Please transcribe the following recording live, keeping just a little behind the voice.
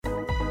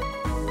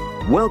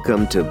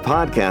Welcome to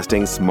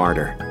Podcasting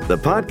Smarter, the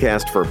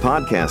podcast for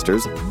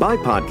podcasters by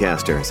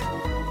podcasters.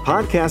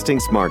 Podcasting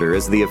Smarter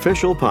is the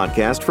official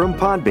podcast from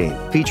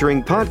Podbean,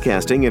 featuring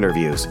podcasting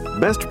interviews,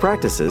 best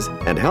practices,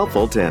 and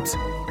helpful tips.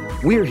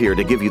 We're here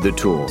to give you the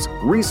tools,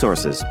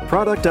 resources,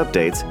 product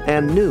updates,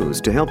 and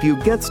news to help you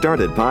get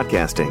started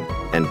podcasting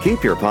and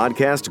keep your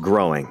podcast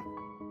growing.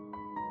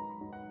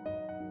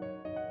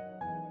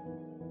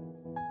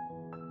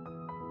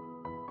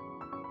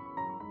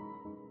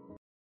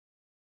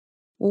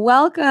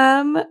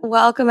 Welcome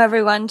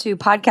everyone to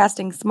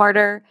Podcasting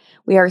Smarter.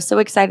 We are so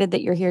excited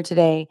that you're here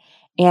today.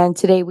 And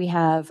today we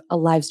have a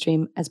live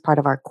stream as part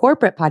of our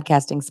Corporate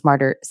Podcasting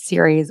Smarter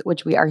series,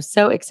 which we are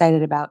so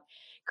excited about,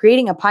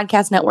 creating a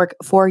podcast network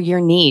for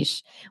your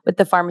niche with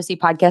the Pharmacy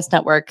Podcast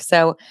Network.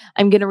 So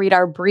I'm going to read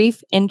our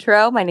brief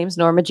intro. My name is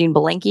Norma Jean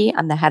Belenke.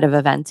 I'm the head of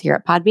events here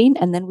at Podbean,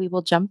 and then we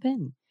will jump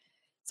in.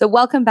 So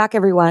welcome back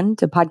everyone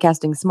to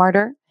Podcasting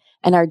Smarter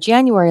and our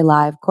January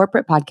live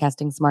Corporate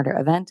Podcasting Smarter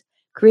event,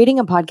 creating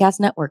a podcast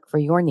network for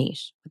your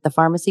niche with the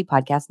Pharmacy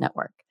Podcast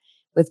Network,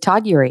 with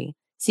Todd Eury,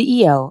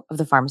 CEO of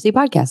the Pharmacy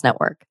Podcast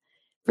Network.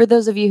 For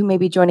those of you who may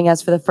be joining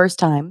us for the first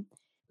time,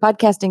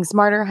 Podcasting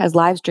Smarter has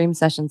live stream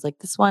sessions like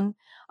this one,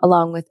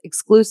 along with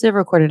exclusive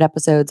recorded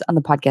episodes on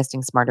the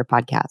Podcasting Smarter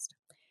podcast.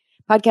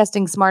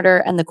 Podcasting Smarter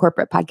and the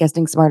Corporate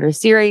Podcasting Smarter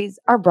series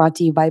are brought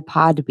to you by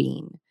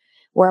Podbean.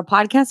 We're a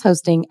podcast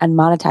hosting and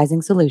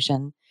monetizing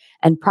solution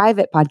and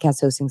private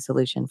podcast hosting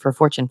solution for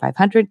Fortune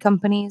 500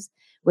 companies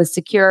with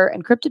secure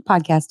encrypted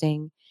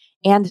podcasting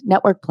and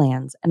network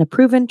plans and a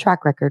proven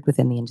track record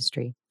within the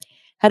industry.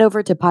 Head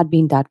over to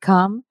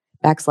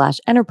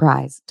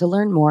podbean.com/enterprise to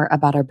learn more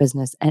about our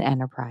business and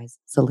enterprise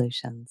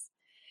solutions.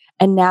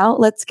 And now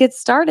let's get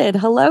started.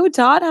 Hello,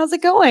 Todd. How's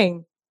it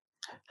going?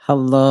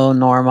 Hello,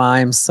 Norma.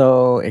 I'm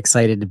so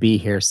excited to be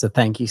here. So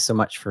thank you so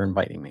much for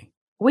inviting me.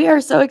 We are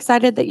so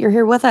excited that you're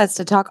here with us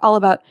to talk all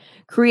about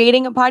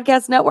creating a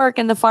podcast network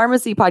and the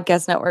Pharmacy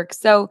Podcast Network.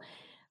 So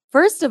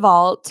first of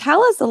all,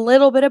 tell us a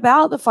little bit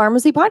about the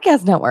Pharmacy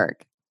Podcast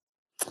Network.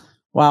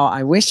 Well,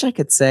 I wish I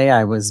could say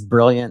I was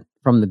brilliant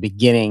from the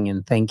beginning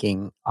in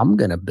thinking I'm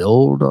going to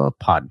build a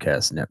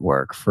podcast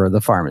network for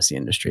the pharmacy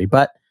industry,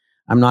 but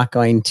I'm not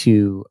going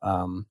to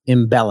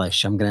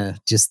embellish. I'm going to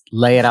just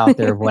lay it out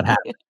there of what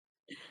happened.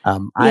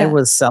 I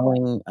was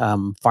selling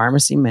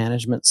pharmacy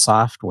management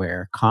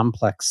software,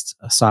 complex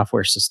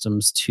software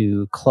systems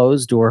to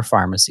closed door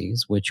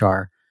pharmacies, which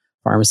are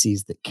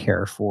pharmacies that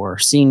care for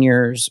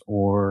seniors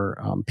or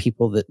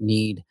people that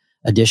need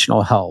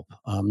additional help,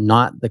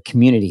 not the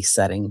community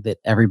setting that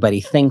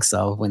everybody thinks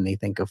of when they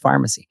think of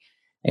pharmacy.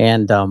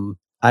 And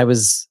I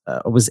was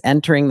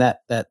entering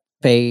that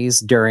phase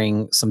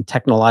during some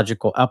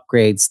technological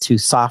upgrades to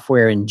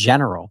software in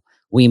general.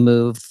 We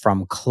moved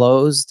from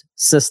closed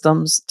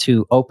systems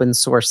to open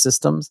source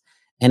systems.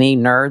 Any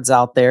nerds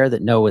out there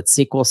that know what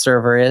SQL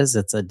Server is,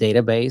 it's a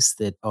database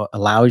that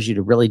allows you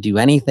to really do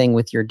anything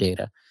with your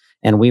data.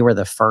 And we were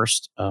the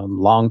first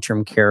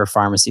long-term care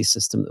pharmacy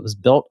system that was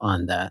built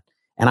on that.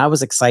 And I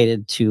was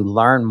excited to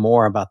learn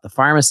more about the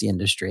pharmacy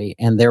industry.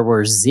 And there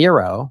were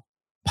 0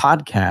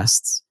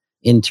 podcasts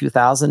in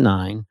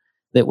 2009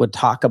 that would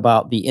talk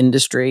about the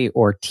industry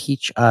or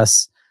teach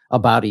us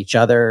about each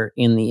other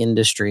in the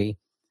industry.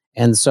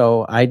 And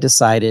so I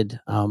decided,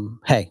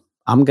 hey,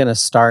 I'm going to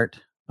start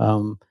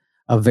a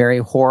very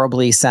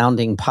horribly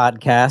sounding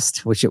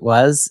podcast, which it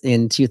was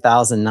in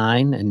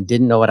 2009, and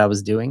didn't know what I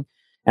was doing.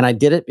 And I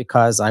did it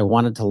because I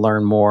wanted to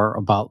learn more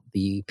about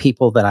the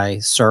people that I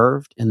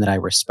served and that I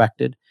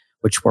respected,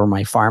 which were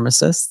my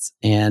pharmacists.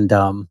 And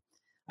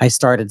I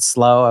started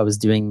slow. I was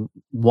doing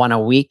one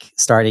a week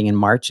starting in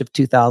March of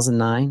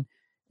 2009.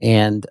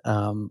 And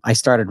I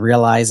started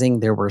realizing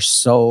there were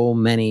so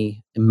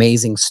many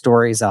amazing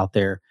stories out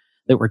there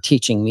that were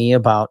teaching me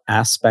about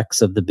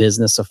aspects of the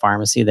business of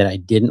pharmacy that I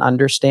didn't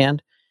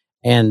understand.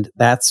 And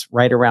that's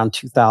right around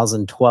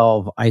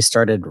 2012, I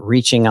started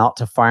reaching out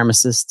to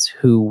pharmacists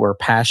who were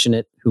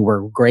passionate, who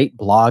were great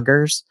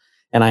bloggers.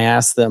 And I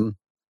asked them,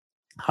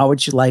 how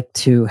would you like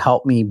to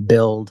help me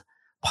build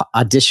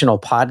additional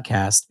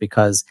podcasts?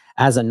 Because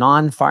as a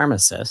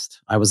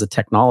non-pharmacist, I was a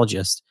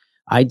technologist.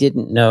 I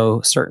didn't know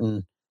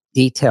certain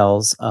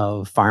details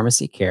of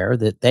pharmacy care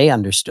that they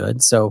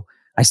understood. So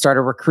I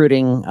started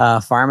recruiting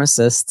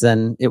pharmacists,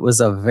 and it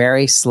was a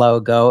very slow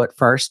go at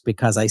first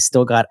because I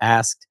still got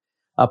asked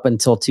up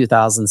until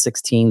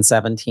 2016,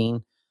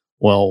 17.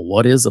 Well,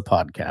 what is a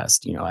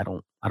podcast? I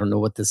don't know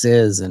what this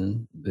is.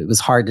 And it was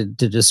hard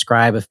to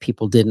describe if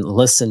people didn't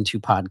listen to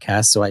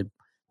podcasts. So I'd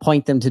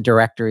point them to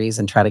directories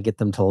and try to get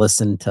them to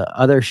listen to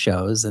other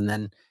shows. And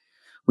then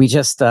we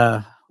just,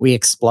 we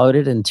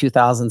exploded in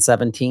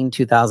 2017,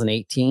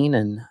 2018.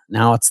 And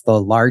now it's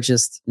the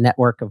largest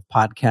network of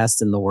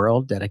podcasts in the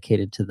world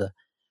dedicated to the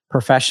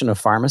profession of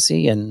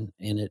pharmacy. And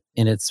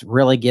it's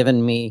really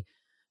given me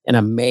an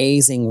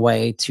amazing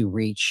way to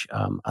reach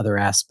other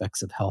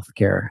aspects of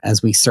healthcare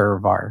as we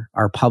serve our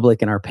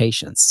public and our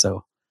patients.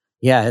 So,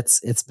 yeah,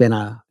 it's been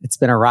a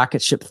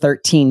rocket ship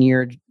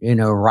 13-year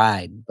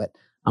ride, but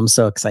I'm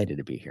so excited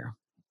to be here.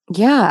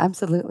 Yeah,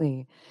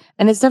 absolutely.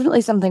 And it's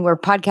definitely something where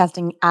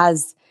podcasting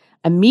as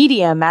a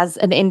medium, as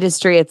an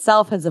industry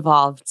itself has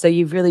evolved. So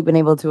you've really been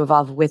able to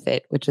evolve with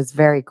it, which is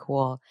very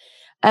cool.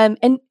 And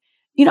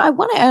I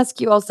want to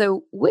ask you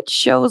also, which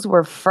shows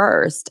were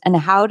first and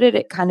how did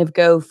it kind of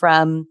go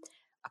from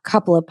a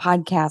couple of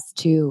podcasts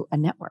to a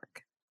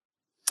network?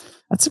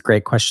 That's a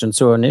great question.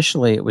 So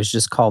initially, it was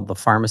just called the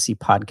Pharmacy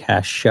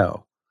Podcast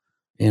Show,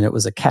 and it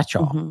was a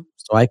catch-all. Hmm.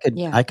 So I could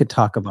Yeah. I could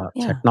talk about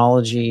Yeah.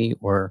 technology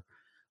or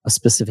a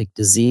specific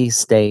disease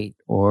state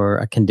or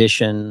a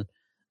condition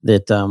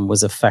that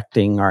was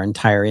affecting our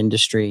entire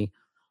industry.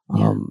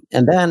 Yeah.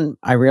 And then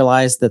I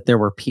realized that there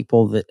were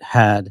people that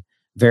had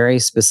very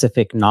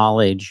specific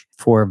knowledge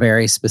for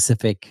very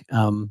specific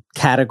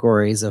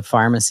categories of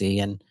pharmacy.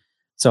 And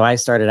so I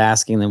started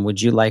asking them,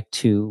 would you like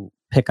to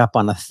pick up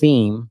on a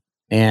theme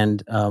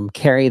and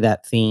carry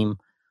that theme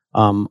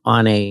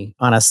on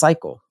a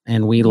cycle?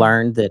 And we Yeah.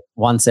 learned that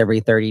once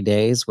every 30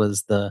 days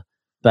was the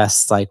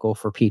best cycle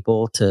for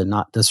people to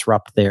not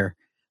disrupt their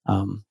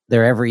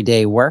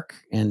everyday work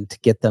and to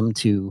get them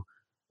to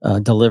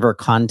deliver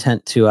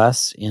content to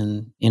us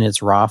in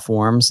its raw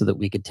form so that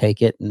we could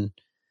take it and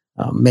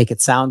make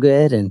it sound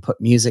good and put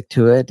music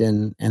to it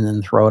and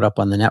then throw it up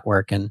on the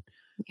network. And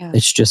Yeah.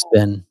 it's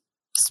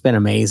been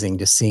amazing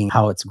just seeing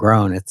how it's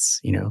grown.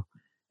 It's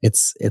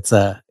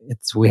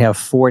we have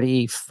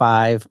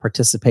 45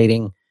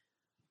 participating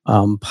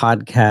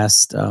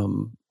podcast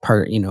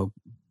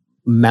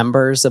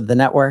members of the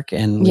network,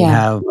 and we Yeah.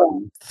 have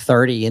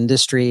 30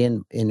 industry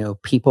and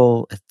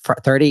people,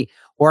 30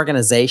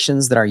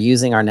 organizations that are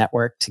using our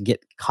network to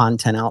get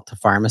content out to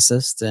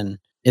pharmacists. And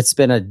it's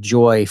been a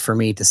joy for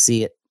me to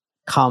see it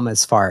come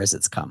as far as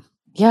it's come.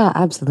 Yeah,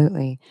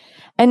 absolutely.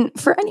 And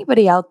for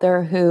anybody out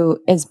there who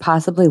is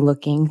possibly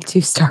looking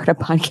to start a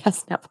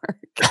podcast network,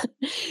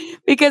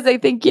 because I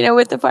think,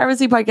 with the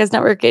Pharmacy Podcast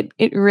Network, it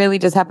really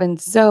just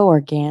happened so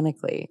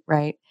organically,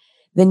 right?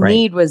 The Right.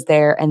 need was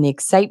there and the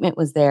excitement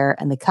was there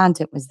and the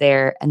content was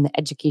there and the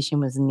education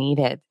was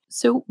needed.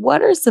 So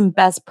what are some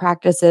best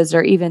practices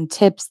or even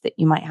tips that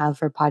you might have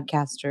for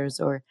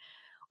podcasters or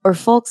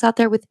folks out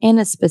there within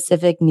a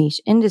specific niche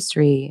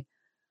industry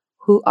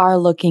who are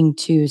looking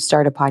to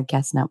start a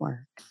podcast network?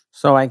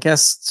 So I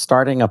guess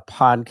starting a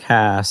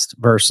podcast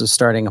versus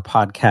starting a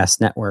podcast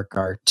network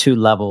are two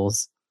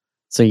levels.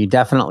 So you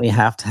definitely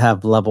have to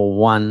have level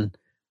one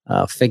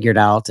figured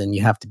out, and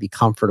you have to be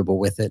comfortable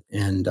with it.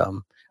 And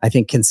I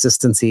think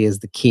consistency is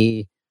the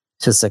key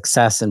to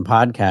success in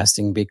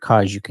podcasting,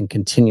 because you can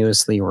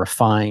continuously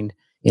refine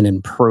and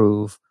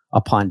improve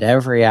upon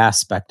every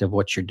aspect of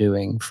what you're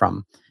doing,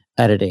 from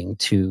editing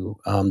to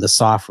the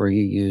software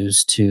you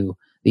use to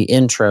the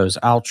intros,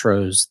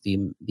 outros,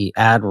 the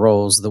ad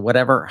rolls, the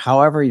whatever,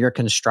 however you're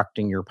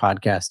constructing your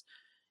podcast.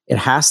 It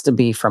has to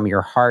be from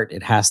your heart.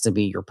 It has to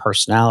be your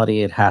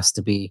personality. It has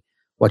to be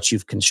what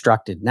you've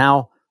constructed.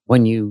 Now,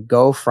 when you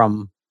go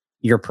from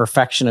your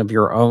perfection of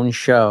your own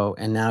show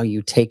and now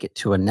you take it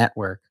to a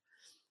network,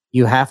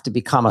 you have to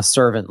become a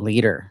servant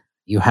leader.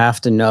 You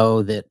have to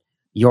know that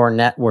your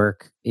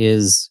network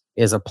is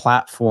a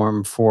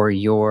platform for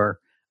your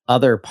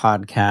other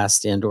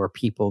podcast and or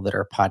people that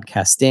are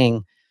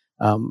podcasting,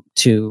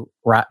 to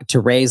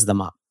raise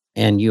them up.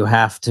 And you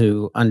have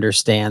to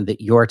understand that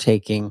you're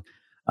taking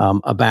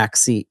a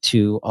backseat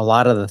to a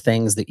lot of the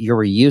things that you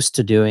were used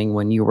to doing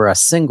when you were a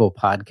single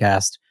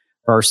podcast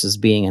versus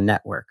being a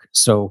network.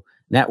 So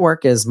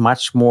network is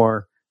much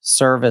more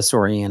service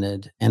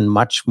oriented and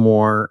much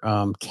more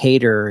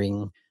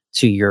catering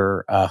to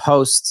your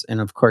hosts, and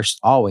of course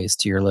always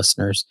to your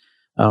listeners,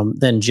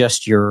 than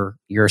just your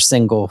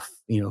single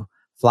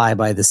fly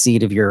by the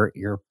seat of your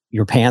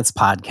pants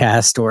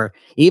podcast. Or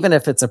even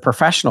if it's a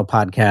professional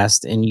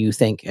podcast and you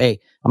think, hey,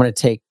 I'm going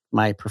to take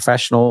my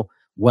professional,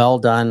 well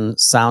done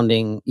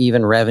sounding,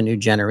 even revenue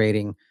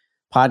generating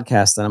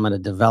podcast, and I'm going to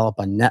develop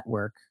a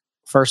network.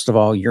 First of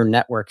all, your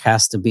network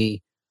has to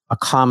be a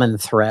common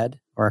thread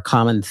or a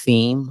common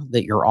theme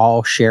that you're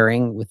all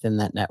sharing within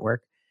that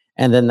network.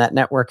 And then that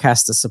network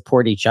has to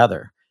support each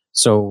other.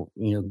 So,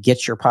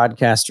 get your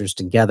podcasters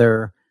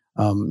together.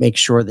 Make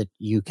sure that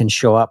you can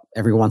show up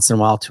every once in a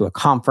while to a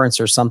conference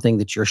or something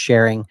that you're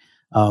sharing,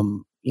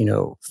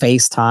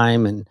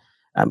 FaceTime. And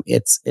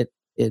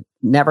it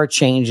never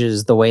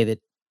changes the way that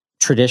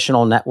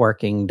traditional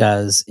networking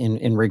does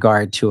in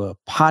regard to a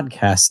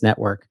podcast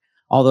network.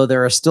 Although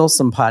there are still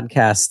some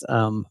podcast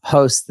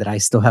hosts that I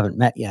still haven't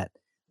met yet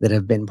that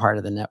have been part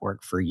of the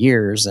network for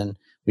years, and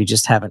we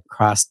just haven't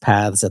crossed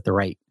paths at the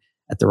right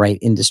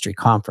industry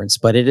conference.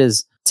 But it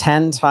is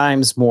 10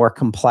 times more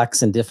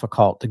complex and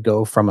difficult to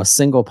go from a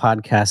single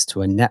podcast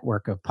to a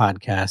network of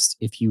podcasts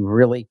if you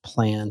really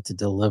plan to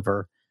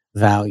deliver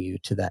value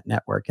to that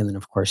network, and then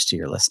of course to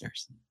your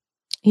listeners.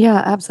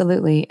 Yeah,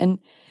 absolutely. And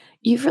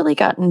you've really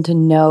gotten to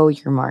know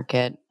your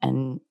market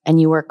and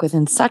you work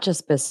within such a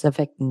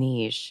specific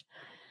niche.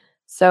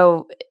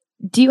 So,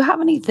 do you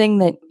have anything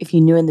that if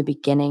you knew in the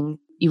beginning,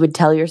 you would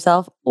tell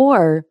yourself,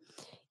 or,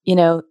 you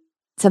know,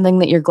 something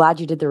that you're glad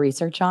you did the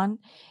research on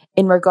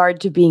in regard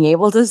to being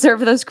able to serve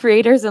those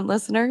creators and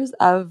listeners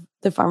of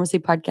the Pharmacy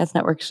Podcast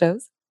Network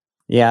shows?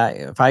 Yeah,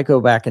 if I go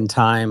back in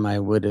time, I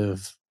would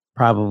have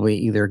probably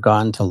either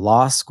gone to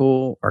law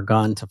school or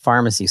gone to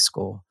pharmacy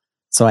school.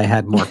 So I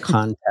had more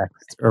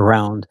context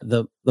around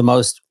the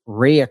most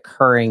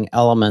reoccurring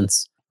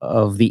elements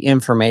of the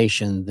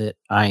information that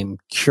I'm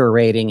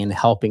curating and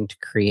helping to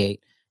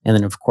create, and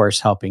then of course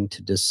helping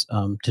to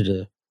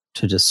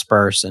to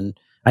disperse, and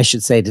I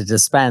should say to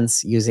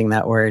dispense, using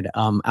that word,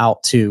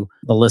 out to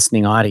the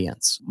listening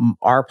audience.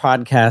 Our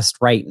podcast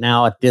right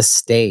now at this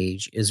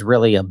stage is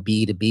really a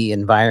B2B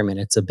environment.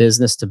 It's a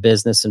business to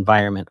business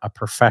environment, a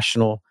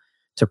professional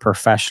to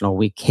professional.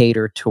 We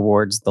cater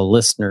towards the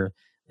listener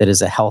that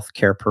is a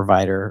healthcare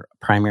provider,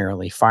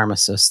 primarily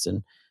pharmacists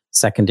and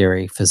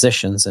secondary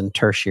physicians, and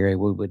tertiary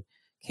we would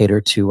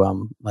cater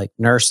to like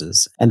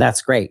nurses, and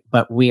that's great.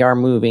 But we are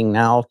moving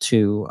now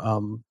to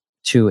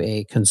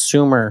a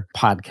consumer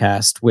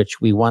podcast, which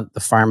we want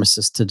the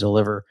pharmacist to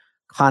deliver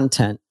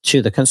content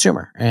to the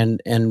consumer, and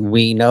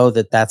we know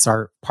that that's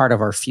our part of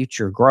our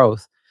future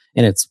growth,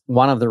 and it's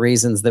one of the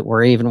reasons that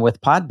we're even with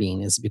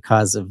Podbean is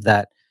because of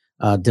that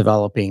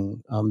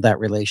developing that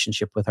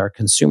relationship with our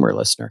consumer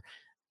listener.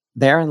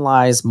 Therein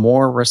lies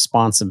more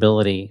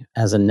responsibility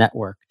as a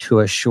network to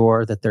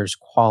assure that there's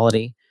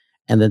quality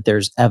and that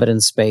there's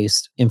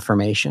evidence-based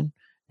information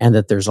and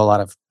that there's a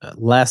lot of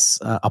less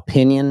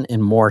opinion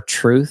and more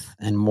truth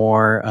and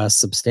more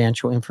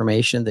substantial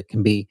information that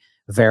can be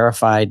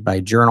verified by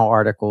journal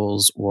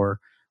articles or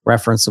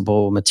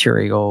referenceable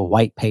material,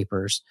 white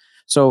papers.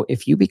 So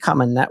if you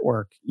become a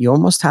network, you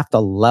almost have to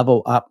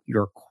level up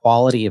your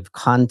quality of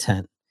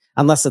content,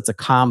 unless it's a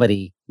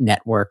comedy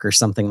network or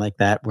something like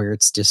that where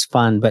it's just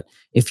fun. But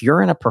if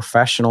you're in a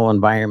professional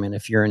environment,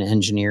 if you're in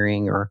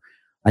engineering or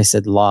I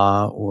said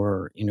law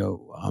or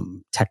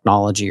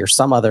technology or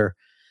some other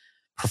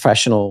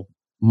professional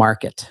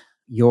market,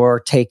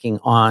 you're taking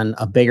on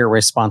a bigger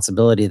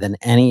responsibility than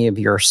any of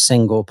your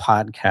single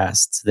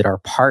podcasts that are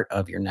part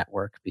of your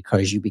network,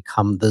 because you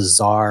become the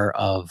czar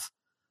of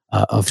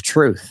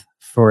truth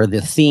for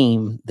the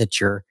theme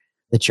that you're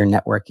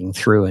networking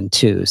through and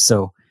to.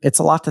 So it's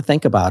a lot to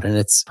think about, and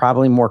it's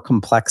probably more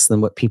complex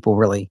than what people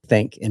really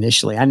think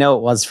initially. I know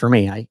it was for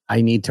me.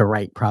 I need to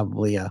write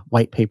probably a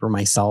white paper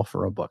myself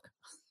or a book.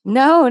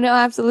 No,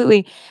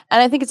 absolutely.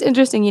 And I think it's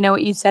interesting,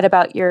 what you said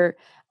about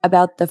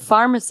the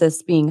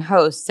pharmacist being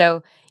host.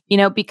 So,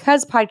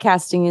 because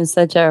podcasting is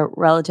such a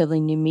relatively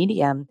new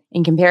medium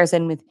in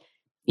comparison with,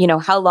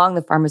 how long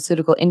the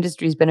pharmaceutical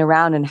industry has been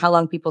around and how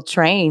long people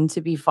train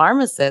to be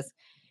pharmacists,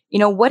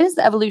 what has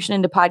the evolution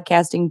into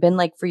podcasting been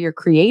like for your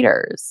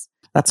creators?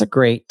 That's a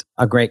great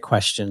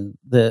question.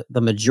 The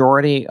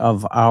majority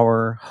of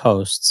our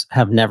hosts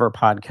have never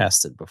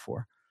podcasted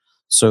before.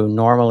 So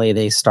normally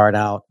they start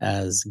out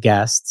as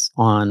guests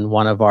on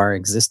one of our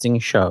existing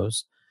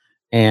shows.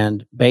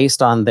 And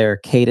based on their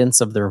cadence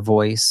of their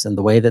voice and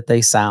the way that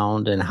they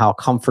sound and how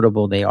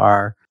comfortable they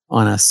are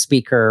on a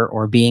speaker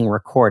or being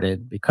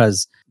recorded,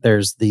 because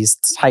there's these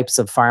types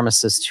of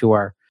pharmacists who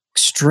are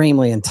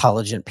extremely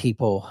intelligent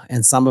people,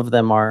 and some of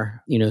them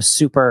are,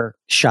 super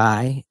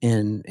shy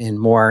and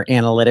more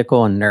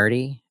analytical and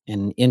nerdy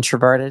and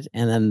introverted,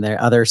 and then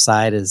their other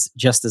side is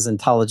just as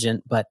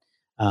intelligent but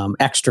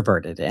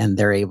extroverted, and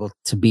they're able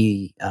to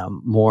be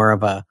more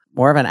of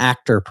an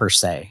actor per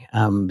se,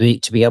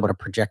 to be able to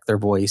project their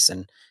voice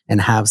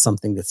and have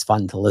something that's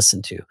fun to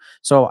listen to.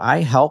 So I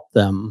help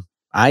them.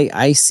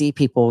 I see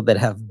people that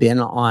have been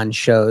on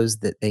shows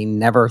that they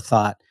never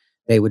thought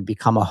they would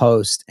become a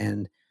host,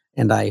 and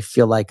I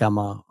feel like I'm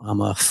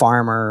a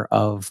farmer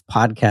of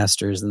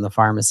podcasters in the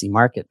pharmacy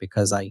market,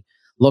 because I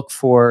look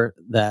for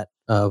that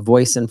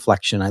voice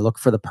inflection. I look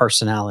for the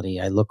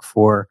personality. I look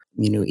for,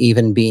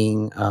 even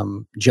being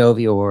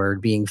jovial or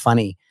being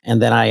funny.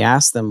 And then I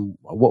ask them,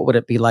 what would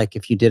it be like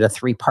if you did a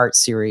 3-part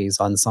series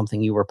on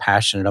something you were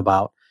passionate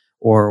about?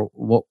 Or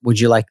what would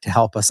you like to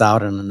help us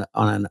out on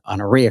a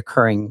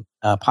reoccurring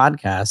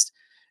podcast?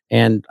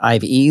 And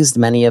I've eased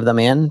many of them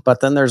in,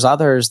 but then there's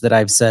others that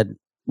I've said,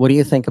 what do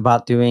you think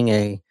about doing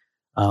a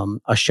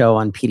show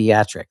on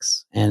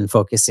pediatrics and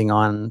focusing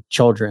on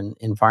children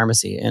in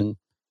pharmacy? And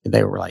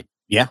they were like,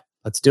 yeah,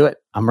 let's do it.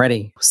 I'm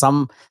ready.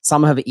 Some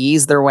have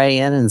eased their way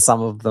in, and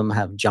some of them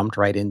have jumped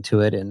right into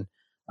it. And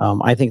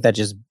I think that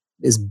just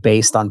is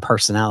based on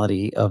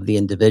personality of the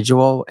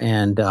individual.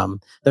 And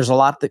there's a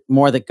lot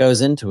more that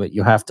goes into it.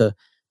 You have to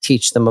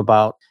teach them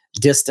about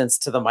distance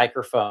to the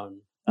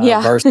microphone,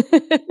 versus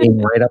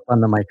being right up on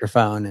the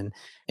microphone,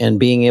 and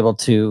being able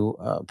to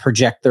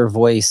project their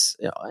voice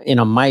in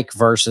a mic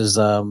versus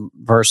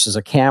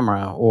a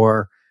camera,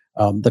 or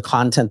the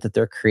content that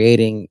they're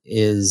creating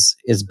is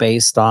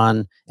based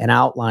on an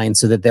outline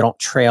so that they don't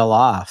trail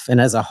off. And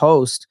as a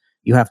host,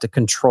 you have to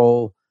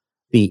control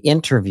the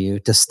interview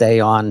to stay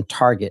on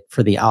target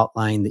for the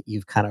outline that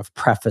you've kind of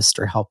prefaced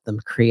or helped them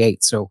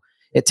create. So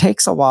it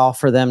takes a while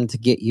for them to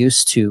get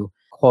used to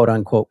quote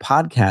unquote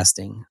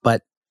podcasting,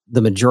 but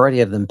the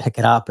majority of them pick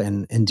it up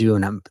and do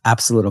an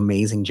absolute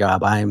amazing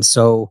job. I am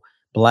so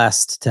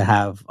blessed to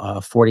have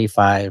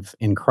 45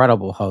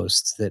 incredible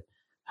hosts that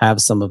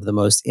have some of the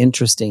most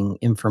interesting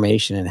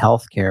information in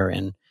healthcare,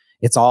 and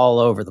it's all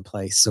over the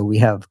place. So we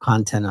have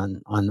content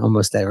on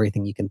almost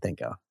everything you can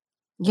think of.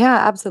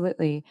 Yeah,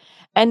 absolutely.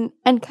 And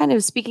kind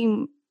of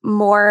speaking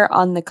more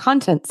on the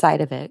content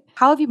side of it,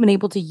 how have you been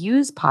able to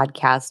use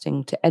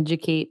podcasting to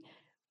educate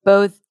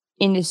both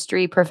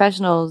industry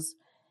professionals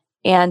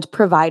and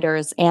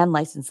providers and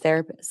licensed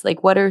therapists?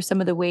 Like, what are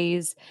some of the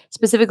ways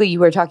specifically you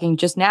were talking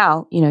just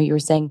now? You were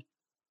saying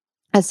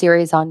a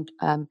series on,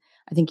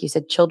 I think you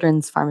said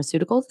children's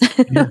pharmaceuticals.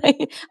 Yeah.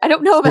 Like, I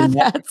don't know about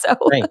Yeah, that. So,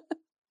 right.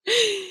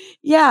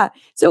 yeah.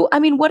 So, I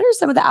mean, what are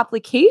some of the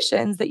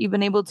applications that you've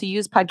been able to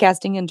use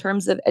podcasting in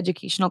terms of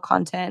educational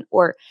content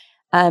or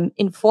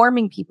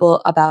informing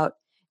people about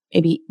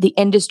maybe the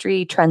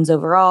industry trends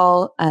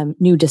overall,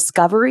 new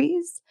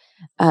discoveries,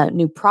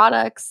 new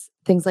products,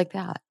 things like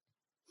that?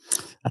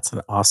 That's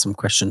an awesome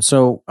question.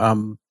 So,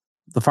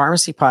 the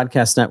Pharmacy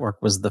Podcast Network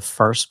was the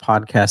first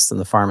podcast in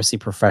the pharmacy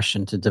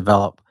profession to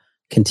develop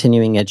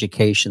continuing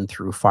education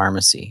through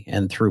pharmacy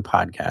and through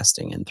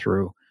podcasting and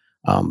through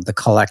the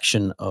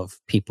collection of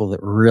people that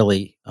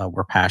really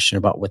were passionate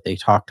about what they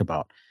talked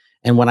about.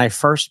 And when I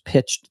first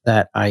pitched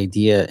that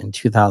idea in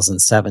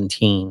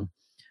 2017,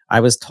 I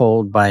was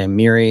told by a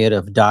myriad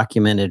of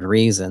documented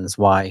reasons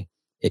why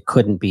it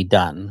couldn't be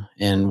done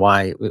and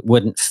why it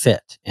wouldn't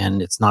fit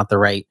and it's not the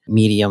right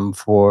medium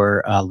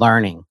for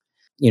learning.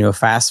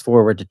 Fast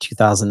forward to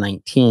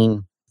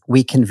 2019,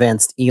 we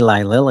convinced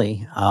Eli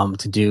Lilly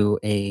to do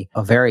a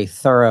very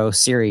thorough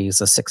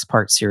series, a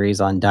 6-part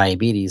series on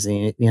diabetes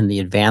in the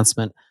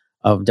advancement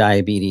of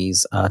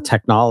diabetes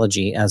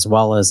technology, as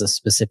well as a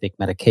specific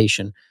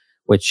medication,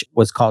 which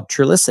was called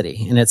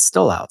Trulicity, and it's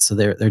still out. So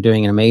they're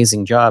doing an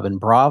amazing job. And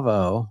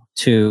bravo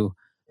to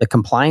the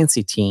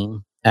compliancy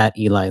team at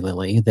Eli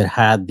Lilly that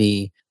had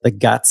the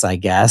guts, I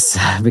guess,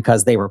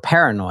 because they were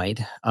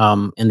paranoid.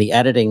 And the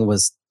editing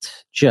was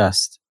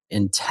just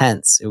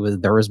intense.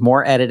 There was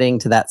more editing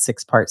to that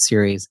 6-part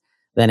series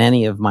than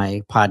any of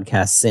my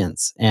podcasts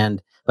since.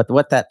 But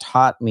what that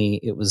taught me,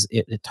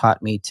 it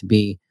taught me to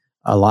be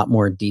a lot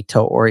more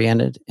detail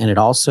oriented, and it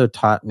also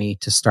taught me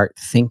to start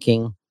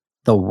thinking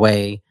the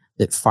way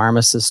that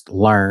pharmacists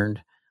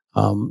learned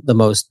the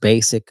most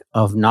basic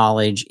of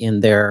knowledge in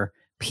their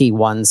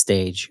P1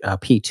 stage,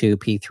 P2,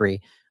 P3.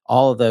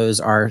 All of those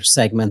are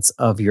segments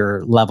of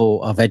your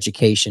level of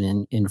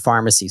education in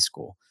pharmacy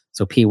school.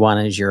 So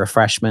P1 is you're a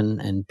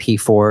freshman, and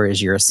P4 is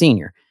you're a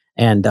senior,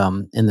 and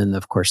then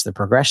of course the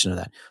progression of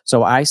that.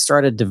 So I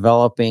started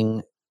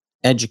developing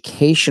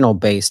educational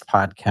based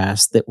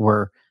podcasts that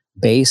were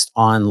based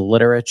on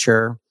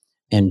literature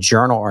and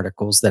journal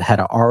articles that had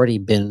already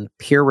been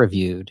peer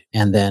reviewed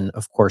and then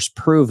of course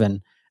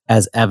proven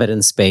as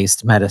evidence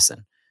based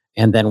medicine.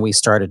 And then we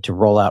started to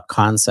roll out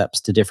concepts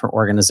to different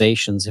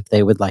organizations if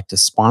they would like to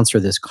sponsor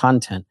this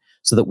content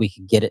so that we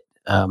could get it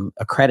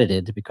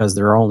accredited, because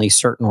there are only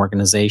certain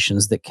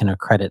organizations that can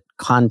accredit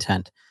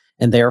content.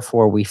 And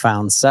therefore, we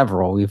found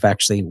several.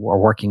 We're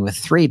working with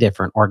 3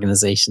 different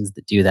organizations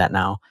that do that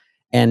now.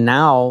 And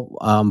now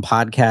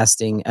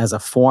podcasting as a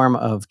form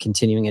of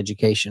continuing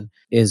education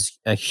is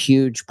a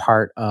huge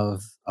part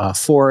of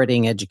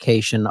forwarding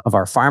education of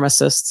our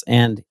pharmacists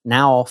and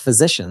now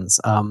physicians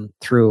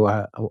through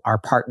our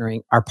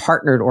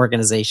partnered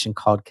organization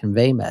called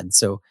ConveyMed.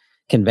 So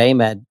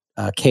ConveyMed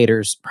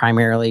caters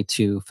primarily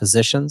to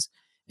physicians,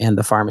 and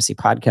the Pharmacy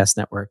Podcast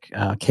Network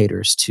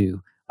caters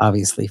to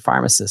obviously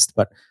pharmacists.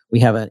 But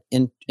we have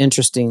an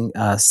interesting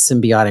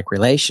symbiotic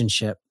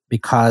relationship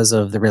because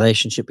of the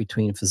relationship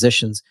between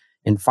physicians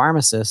and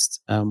pharmacists.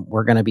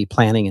 We're going to be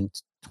planning in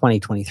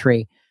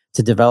 2023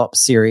 to develop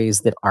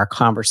series that are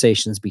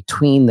conversations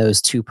between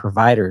those 2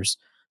 providers,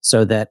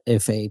 so that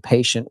if a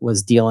patient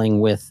was dealing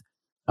with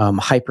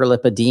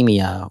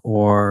hyperlipidemia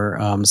or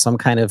some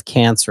kind of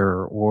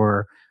cancer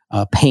or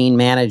pain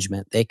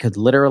management, they could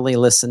literally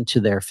listen to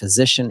their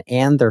physician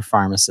and their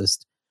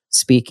pharmacist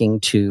speaking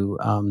to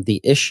the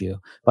issue,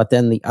 but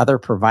then the other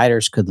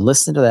providers could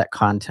listen to that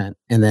content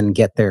and then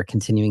get their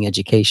continuing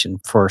education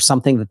for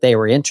something that they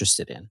were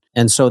interested in.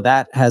 And so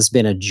that has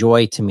been a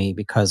joy to me,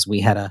 because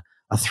we had a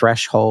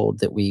threshold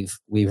that we've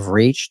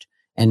reached,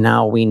 and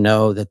now we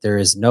know that there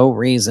is no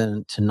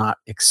reason to not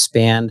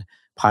expand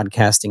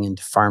podcasting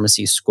into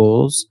pharmacy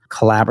schools,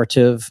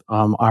 collaborative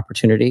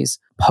opportunities,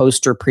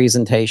 poster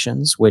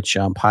presentations, which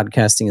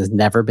podcasting has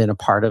never been a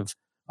part of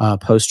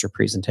poster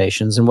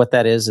presentations. And what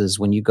that is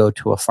when you go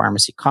to a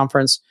pharmacy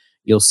conference,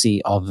 you'll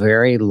see a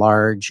very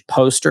large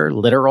poster,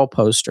 literal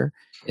poster.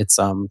 It's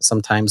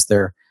sometimes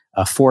they're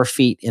 4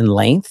 feet in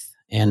length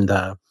and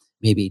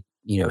maybe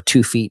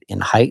 2 feet in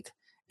height,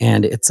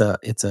 and it's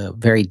a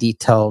very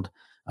detailed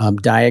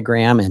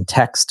diagram and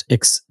text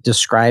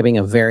describing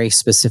a very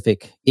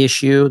specific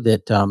issue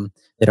that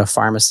a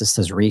pharmacist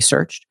has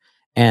researched.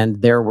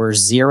 And there were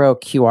 0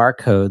 QR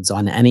codes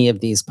on any of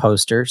these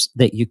posters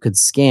that you could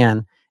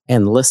scan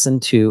and listen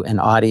to an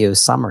audio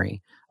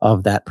summary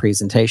of that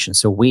presentation.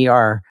 So we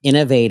are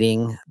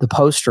innovating the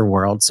poster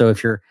world. So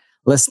if you're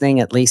listening,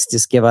 at least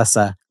just give us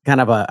a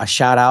kind of a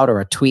shout out or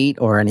a tweet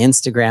or an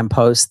Instagram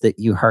post that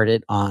you heard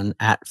it on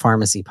at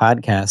Pharmacy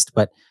Podcast.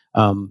 But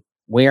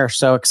we are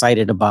so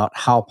excited about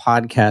how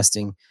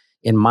podcasting,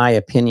 in my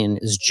opinion,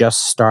 is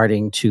just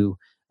starting to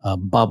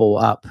bubble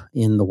up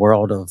in the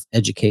world of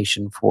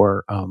education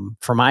for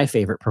my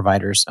favorite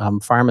providers,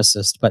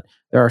 pharmacists. But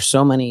there are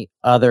so many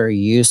other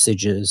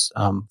usages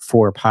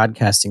for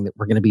podcasting that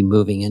we're going to be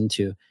moving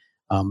into.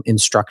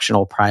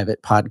 Instructional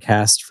private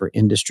podcast for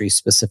industry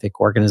specific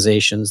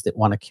organizations that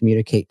want to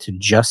communicate to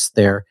just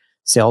their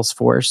sales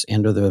force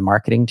and or their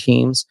marketing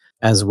teams,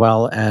 as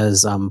well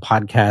as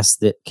podcasts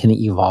that can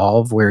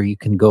evolve where you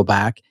can go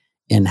back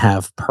and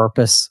have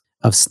purpose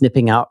of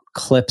snipping out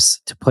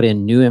clips to put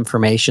in new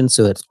information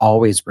so that it's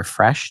always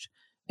refreshed.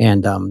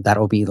 And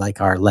that'll be like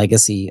our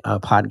legacy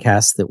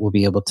podcast that we'll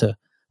be able to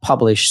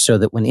publish so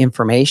that when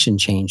information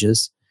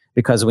changes,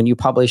 because when you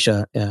publish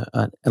an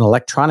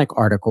electronic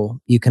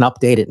article, you can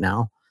update it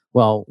now.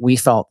 Well, we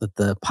felt that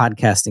the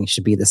podcasting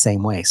should be the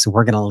same way. So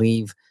we're going to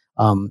leave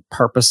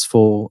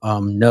purposeful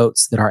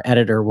notes that our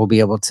editor will be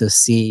able to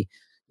see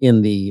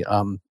in the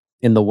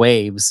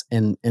waves,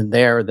 and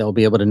there they'll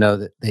be able to know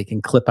that they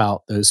can clip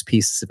out those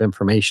pieces of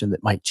information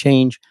that might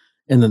change,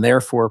 and then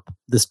therefore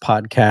this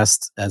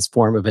podcast as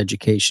form of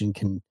education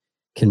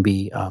can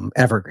be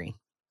evergreen.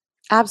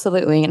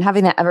 Absolutely. And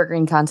having that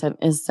evergreen content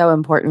is so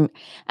important.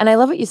 And I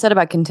love what you said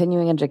about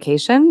continuing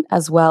education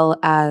as well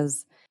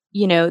as,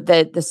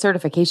 the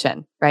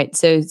certification, right?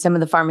 So some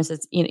of the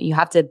pharmacists, you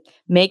have to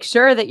make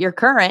sure that you're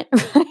current,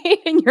 right?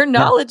 In your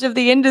knowledge of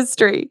the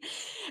industry.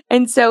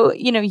 And so,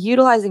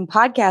 utilizing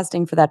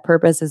podcasting for that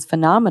purpose is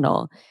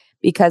phenomenal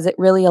because it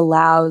really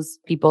allows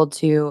people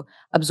to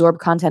absorb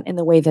content in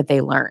the way that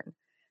they learn,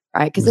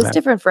 right? Because it's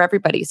different for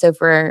everybody. So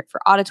for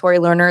auditory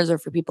learners or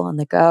for people on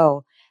the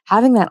go,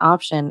 having that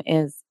option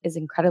is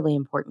incredibly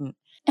important.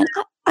 And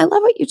I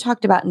love what you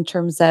talked about in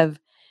terms of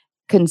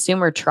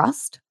consumer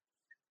trust,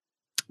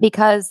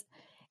 because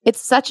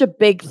it's such a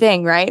big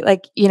thing, right?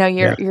 Like,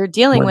 you're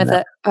dealing with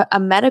a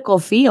medical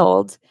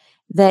field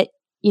that,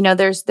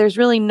 there's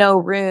really no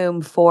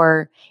room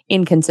for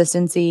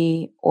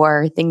inconsistency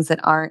or things that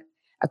aren't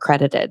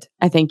accredited.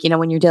 I think,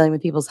 when you're dealing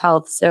with people's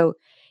health. So,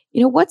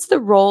 what's the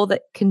role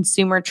that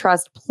consumer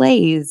trust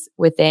plays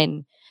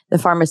within the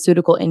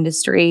pharmaceutical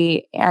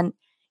industry? And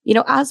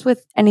as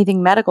with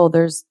anything medical,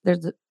 there's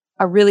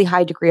a really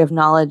high degree of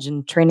knowledge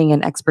and training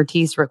and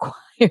expertise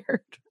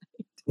required.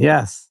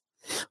 Yes.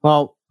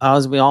 Well,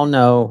 as we all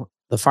know,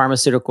 the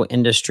pharmaceutical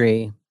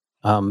industry,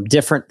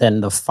 different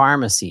than the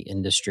pharmacy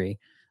industry,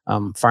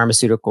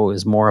 pharmaceutical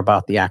is more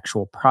about the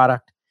actual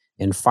product,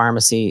 and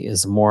pharmacy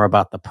is more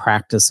about the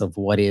practice of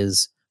what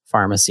is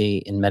pharmacy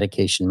in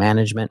medication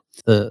management.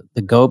 The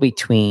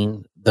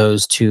go-between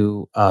those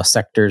two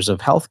sectors of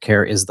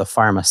healthcare is the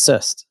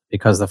pharmacist,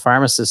 because the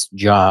pharmacist's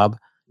job,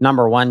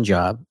 number one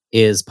job,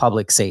 is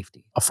public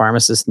safety. A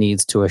pharmacist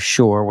needs to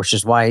assure, which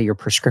is why your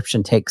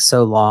prescription takes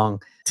so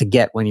long to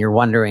get when you're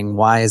wondering,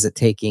 why is it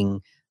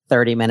taking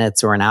 30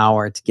 minutes or an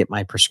hour to get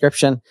my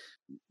prescription?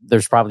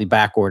 There's probably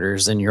back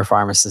orders and your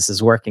pharmacist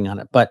is working on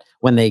it. But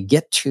when they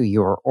get to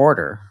your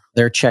order,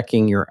 they're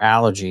checking your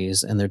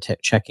allergies and they're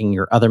checking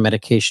your other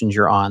medications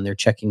you're on. They're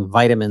checking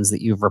vitamins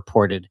that you've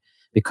reported,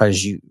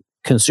 because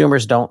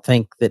consumers don't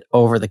think that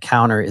over the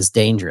counter is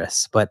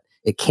dangerous, but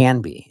it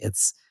can be.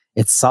 It's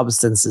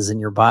substances in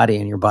your body,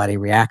 and your body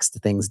reacts to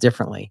things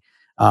differently.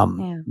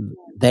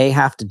 They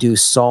have to do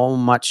so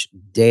much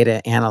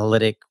data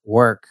analytic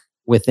work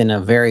within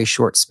a very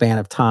short span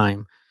of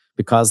time,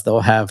 because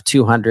they'll have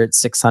 200,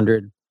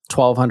 600,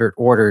 1,200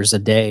 orders a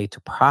day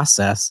to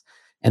process.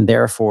 And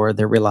therefore,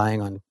 they're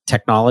relying on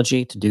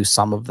technology to do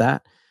some of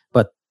that.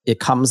 But it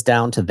comes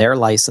down to their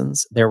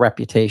license, their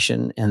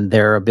reputation, and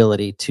their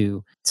ability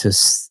to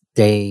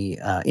stay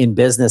in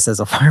business as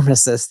a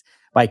pharmacist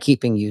by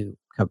keeping you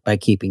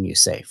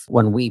safe.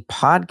 When we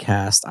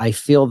podcast, I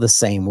feel the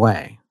same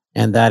way.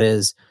 And that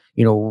is,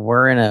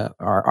 we're in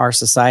our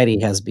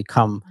society has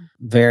become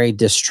very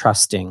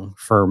distrusting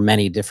for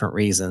many different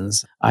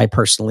reasons. I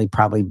personally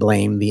probably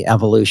blame the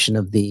evolution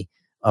of the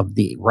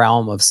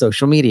realm of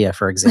social media,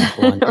 for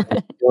example, and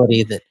the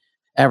ability that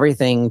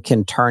everything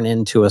can turn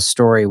into a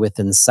story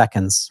within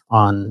seconds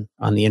on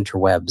the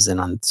interwebs and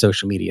on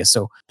social media.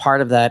 So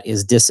part of that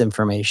is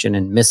disinformation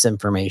and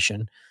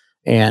misinformation.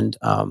 And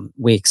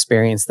we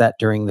experienced that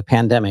during the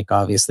pandemic.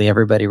 Obviously,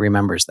 everybody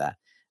remembers that.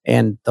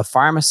 And the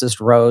pharmacist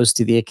rose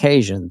to the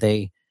occasion.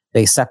 They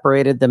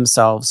separated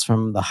themselves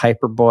from the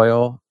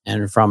hyperboil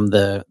and from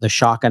the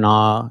shock and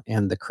awe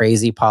and the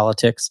crazy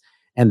politics.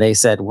 And they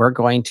said, we're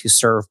going to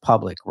serve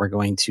public. We're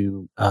going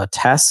to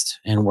test,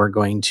 and we're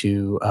going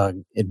to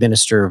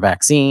administer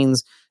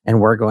vaccines, and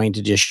we're going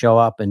to just show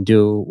up and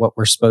do what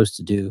we're supposed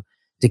to do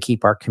to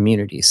keep our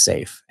communities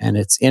safe. And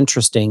it's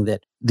interesting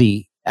that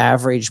the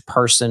average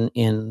person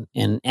in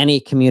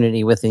any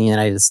community within the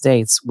United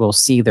States will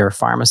see their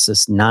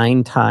pharmacist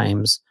 9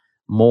 times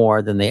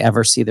more than they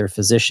ever see their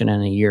physician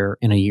in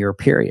a year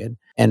period.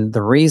 And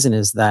the reason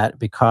is that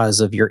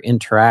because of your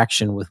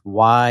interaction with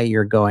why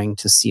you're going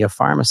to see a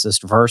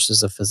pharmacist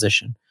versus a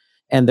physician.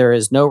 And there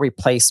is no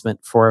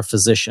replacement for a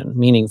physician,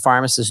 meaning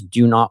pharmacists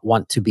do not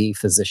want to be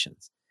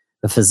physicians.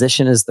 The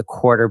physician is the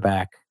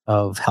quarterback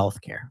of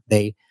healthcare.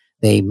 They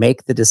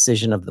make the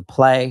decision of the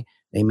play.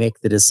 They make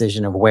the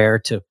decision of where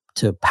to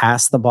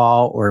pass the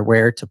ball or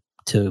where to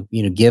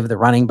give the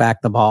running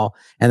back the ball,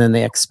 and then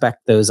they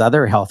expect those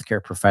other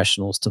healthcare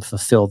professionals to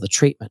fulfill the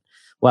treatment.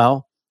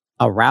 Well,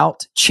 a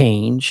route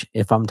change,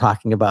 if I'm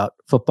talking about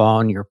football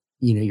and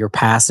you're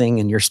passing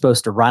and you're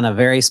supposed to run a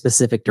very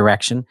specific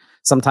direction,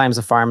 sometimes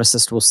a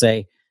pharmacist will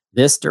say,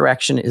 this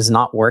direction is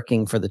not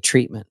working for the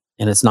treatment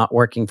and it's not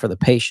working for the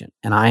patient,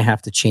 and I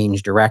have to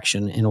change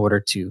direction in order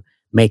to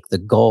make the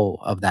goal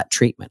of that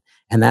treatment.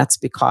 And that's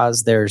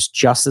because there's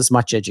just as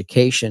much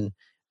education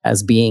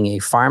as being a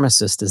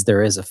pharmacist as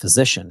there is a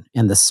physician.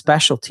 And the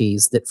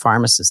specialties that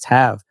pharmacists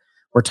have,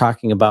 we're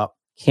talking about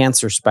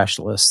cancer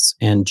specialists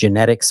and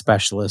genetic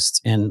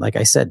specialists, and like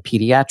I said,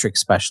 pediatric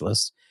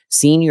specialists,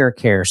 senior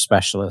care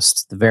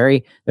specialists.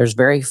 There's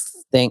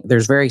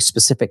very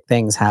specific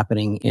things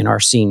happening in our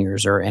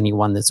seniors or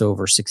anyone that's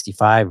over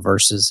 65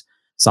 versus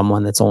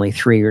someone that's only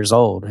 3 years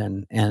old.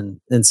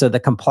 And so the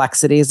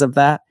complexities of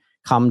that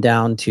come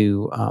down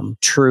to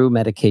true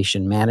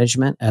medication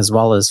management as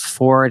well as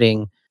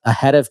forwarding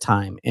ahead of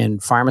time.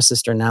 And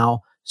pharmacists are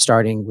now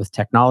starting with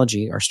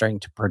technology, are starting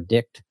to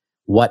predict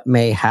what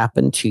may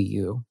happen to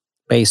you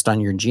based on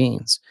your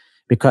genes.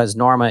 Because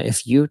Norma,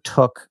 if you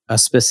took a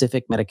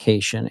specific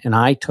medication and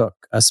I took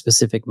a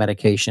specific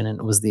medication and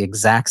it was the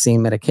exact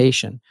same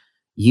medication,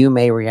 you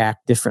may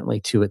react differently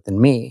to it than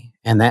me.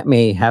 And that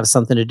may have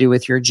something to do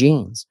with your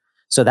genes.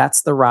 So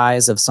that's the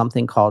rise of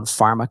something called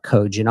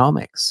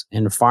pharmacogenomics.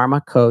 And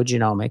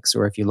pharmacogenomics,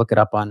 or if you look it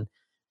up on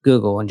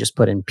Google and just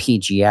put in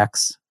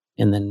PGX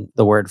and then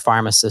the word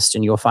pharmacist,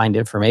 and you'll find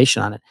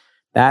information on it.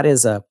 That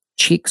is a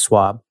cheek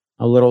swab,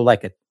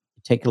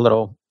 take a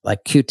little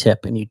like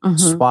Q-tip and you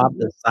swab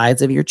the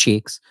sides of your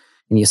cheeks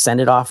and you send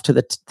it off to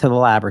the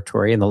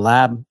laboratory, and the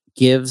lab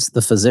gives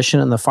the physician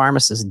and the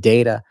pharmacist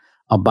data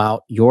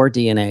about your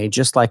DNA,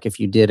 just like if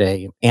you did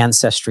a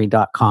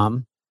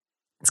ancestry.com.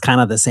 It's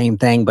kind of the same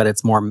thing, but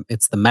it's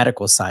the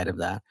medical side of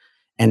that.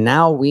 And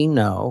now we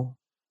know,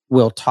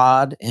 will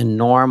Todd and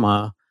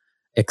Norma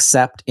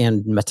accept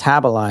and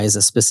metabolize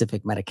a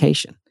specific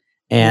medication?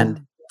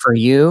 And for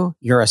you,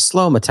 you're a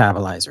slow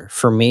metabolizer.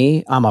 For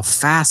me, I'm a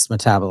fast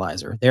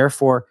metabolizer.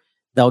 Therefore,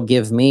 they'll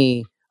give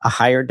me a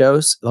higher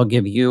dose, they'll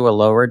give you a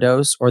lower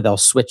dose, or they'll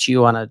switch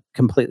you on a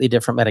completely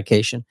different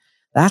medication.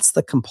 That's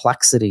the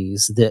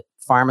complexities that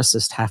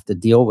pharmacists have to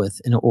deal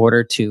with in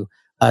order to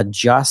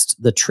adjust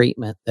the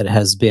treatment that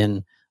has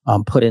been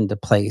put into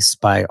place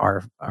by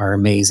our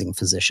amazing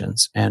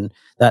physicians. And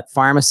that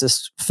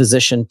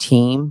pharmacist-physician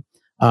team,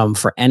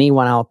 for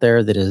anyone out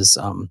there that is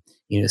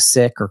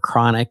sick or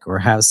chronic or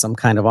has some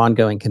kind of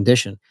ongoing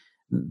condition,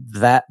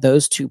 that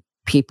those two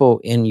people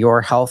in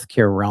your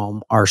healthcare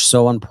realm are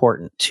so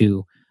important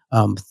to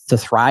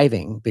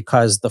thriving,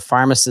 because the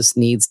pharmacist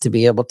needs to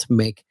be able to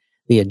make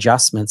the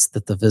adjustments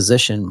that the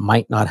physician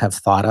might not have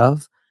thought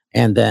of.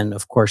 And then,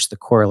 of course, the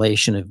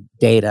correlation of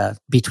data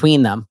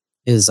between them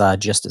is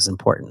just as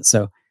important.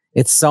 So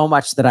it's so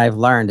much that I've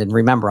learned. And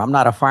remember, I'm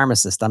not a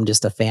pharmacist. I'm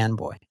just a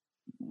fanboy.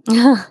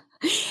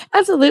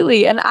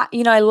 Absolutely. And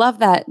I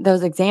love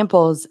those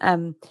examples.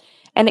 And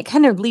it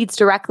kind of leads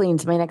directly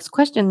into my next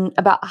question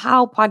about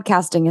how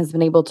podcasting has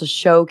been able to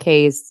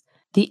showcase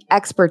the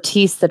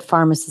expertise that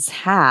pharmacists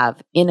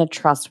have in a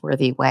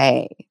trustworthy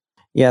way.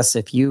 Yes,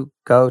 if you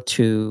go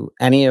to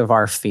any of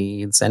our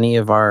feeds, any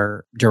of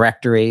our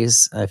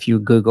directories, if you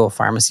Google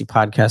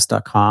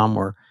pharmacypodcast.com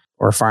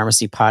or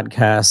pharmacy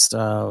podcast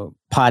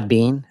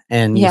Podbean,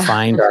 and you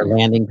find our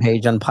landing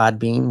page on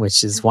Podbean,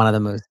 which is one of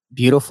the most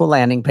beautiful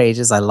landing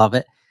pages. I love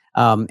it.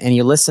 And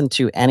you listen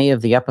to any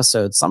of the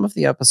episodes. Some of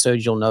the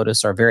episodes you'll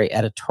notice are very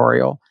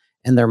editorial,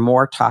 and they're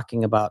more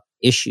talking about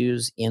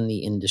issues in the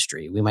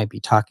industry. We might be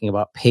talking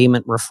about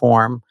payment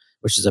reform,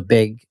 which is a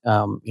big,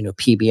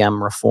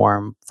 PBM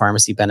reform,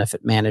 pharmacy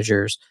benefit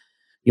managers.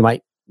 We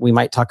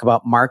might talk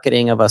about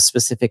marketing of a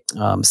specific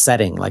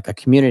setting, like a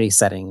community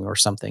setting or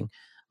something.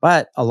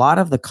 But a lot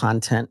of the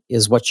content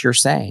is what you're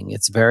saying.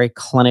 It's very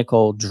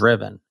clinical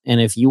driven.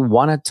 And if you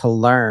wanted to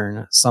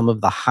learn some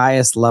of the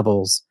highest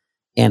levels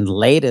and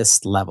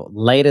latest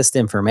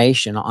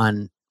information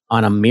on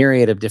a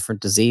myriad of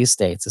different disease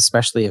states,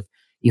 especially if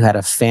you had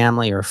a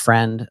family or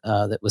friend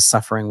that was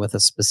suffering with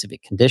a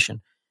specific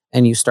condition,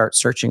 and you start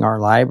searching our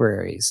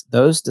libraries,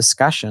 those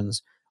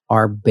discussions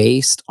are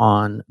based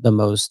on the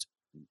most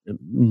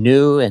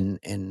new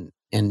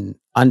and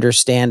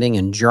understanding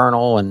and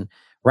journal and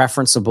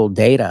referenceable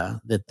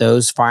data that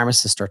those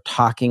pharmacists are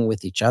talking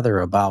with each other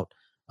about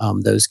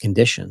those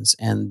conditions.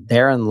 And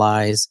therein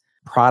lies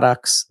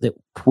products that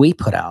we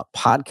put out,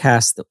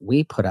 podcasts that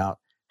we put out,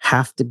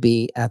 have to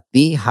be at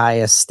the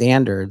highest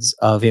standards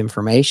of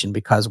information,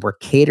 because we're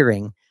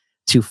catering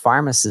to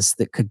pharmacists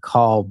that could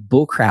call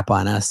bullcrap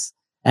on us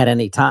at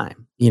any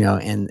time,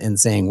 and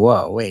saying,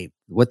 whoa, wait,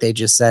 what they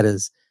just said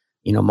is,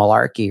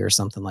 malarkey or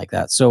something like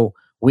that. So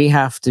we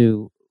have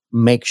to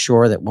make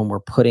sure that when we're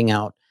putting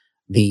out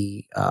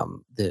the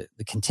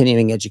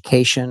continuing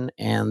education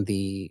and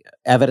the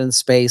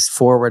evidence-based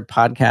forward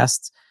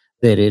podcasts,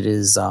 that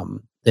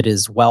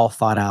is well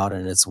thought out,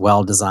 and it's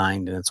well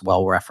designed, and it's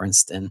well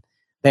referenced. And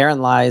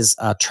therein lies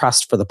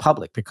trust for the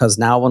public, because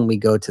now when we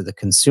go to the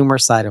consumer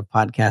side of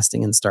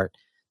podcasting and start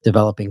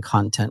developing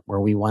content where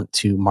we want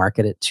to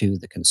market it to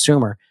the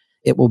consumer,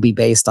 it will be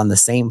based on the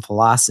same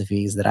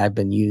philosophies that I've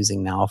been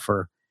using now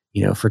for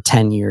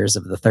 10 years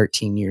of the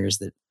 13 years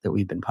that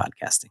we've been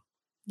podcasting.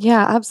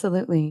 Yeah,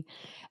 absolutely.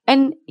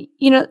 And,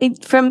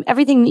 from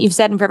everything that you've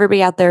said, and for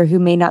everybody out there who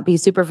may not be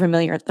super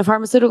familiar, the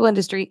pharmaceutical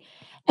industry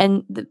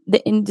and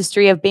the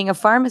industry of being a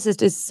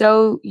pharmacist is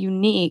so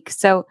unique.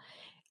 So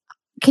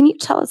can you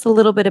tell us a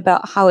little bit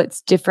about how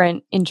it's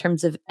different in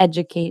terms of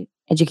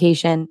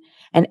education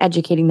and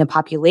educating the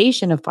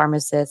population of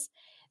pharmacists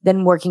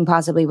than working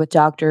possibly with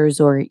doctors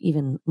or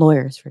even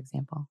lawyers, for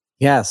example?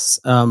 Yes,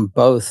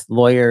 both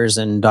lawyers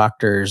and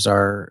doctors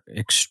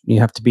you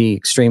have to be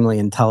extremely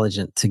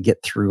intelligent to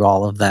get through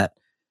all of that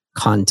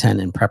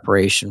content and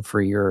preparation for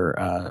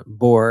your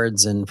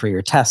boards and for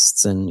your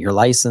tests and your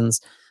license.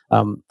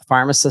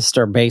 Pharmacists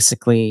are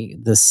basically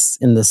this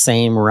in the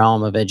same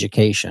realm of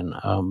education.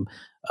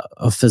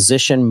 A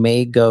physician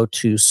may go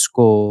to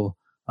school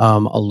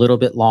a little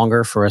bit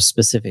longer for a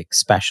specific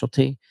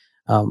specialty,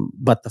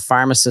 but the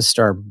pharmacists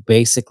are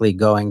basically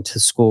going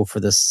to school for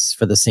the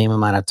same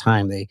amount of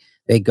time.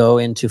 They go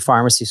into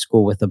pharmacy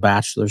school with a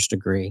bachelor's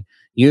degree,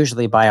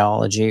 usually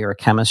biology or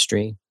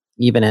chemistry,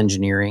 even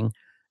engineering,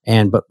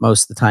 but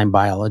most of the time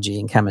biology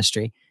and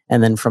chemistry.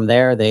 And then from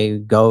there, they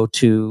go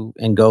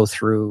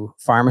through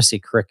pharmacy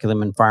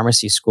curriculum in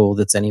pharmacy school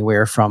that's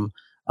anywhere from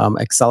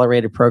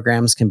accelerated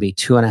programs can be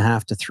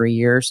 2.5 to 3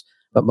 years,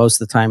 but most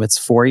of the time it's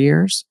 4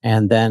 years.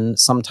 And then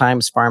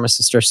sometimes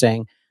pharmacists are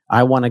saying,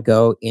 I want to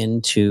go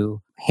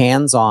into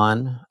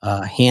hands-on,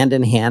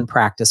 hand-in-hand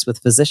practice with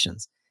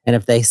physicians. And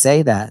if they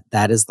say that,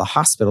 that is the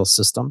hospital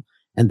system.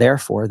 And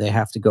therefore, they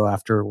have to go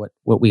after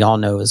what we all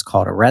know is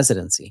called a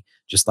residency,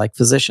 just like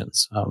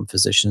physicians.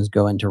 Physicians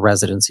go into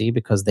residency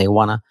because they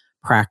want to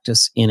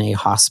practice in a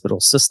hospital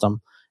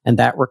system. And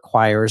that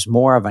requires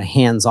more of a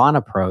hands-on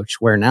approach,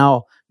 where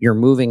now you're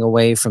moving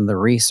away from the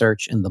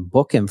research and the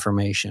book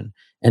information.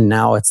 And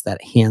now it's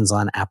that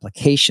hands-on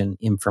application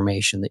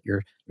information that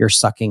you're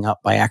sucking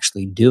up by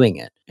actually doing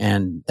it.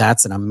 And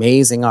that's an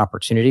amazing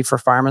opportunity for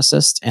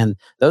pharmacists. And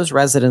those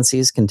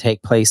residencies can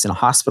take place in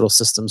hospital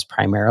systems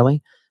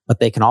primarily, but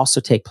they can also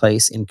take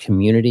place in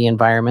community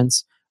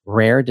environments,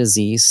 rare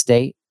disease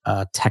state,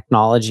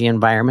 technology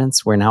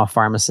environments where now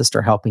pharmacists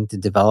are helping to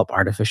develop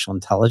artificial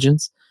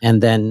intelligence,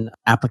 and then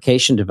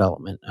application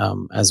development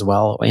as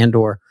well, and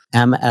or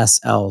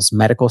MSLs,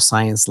 medical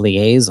science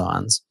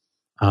liaisons.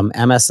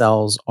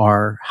 MSLs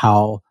are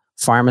how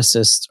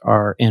pharmacists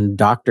and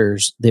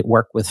doctors that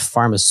work with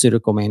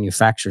pharmaceutical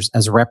manufacturers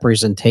as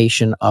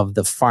representation of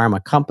the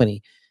pharma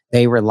company.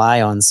 They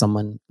rely on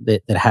someone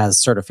that has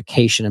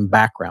certification and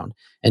background.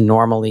 And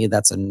normally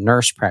that's a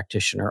nurse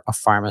practitioner, a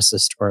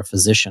pharmacist, or a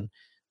physician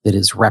that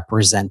is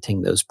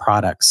representing those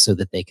products so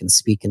that they can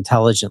speak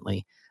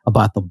intelligently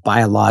about the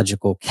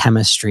biological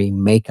chemistry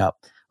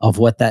makeup of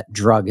what that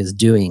drug is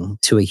doing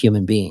to a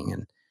human being.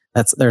 And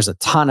there's a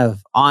ton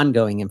of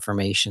ongoing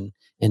information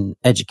and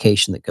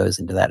education that goes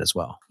into that as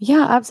well.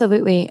 Yeah,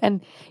 absolutely.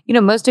 And,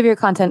 most of your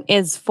content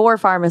is for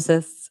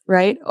pharmacists,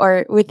 right?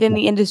 Or within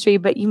the industry.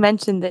 But you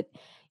mentioned that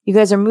you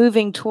guys are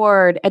moving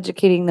toward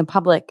educating the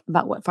public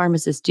about what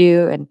pharmacists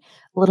do and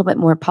a little bit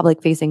more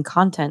public facing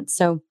content.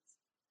 So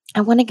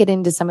I want to get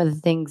into some of the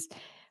things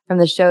from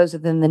the shows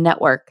within the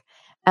network.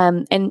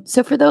 And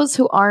so for those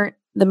who aren't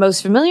the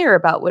most familiar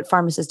about what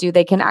pharmacists do,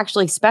 they can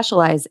actually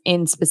specialize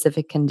in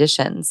specific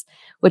conditions,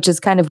 which is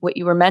kind of what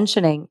you were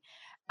mentioning.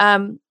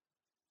 And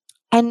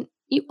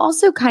you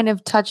also kind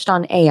of touched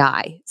on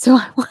AI. So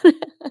I want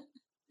to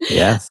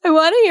Yes. I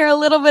want to hear a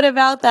little bit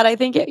about that. I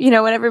think,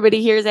 when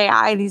everybody hears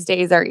AI these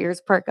days, our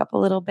ears perk up a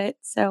little bit.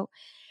 So,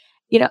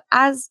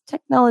 as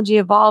technology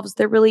evolves,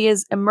 there really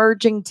is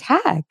emerging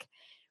tech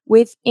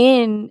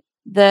within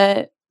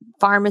the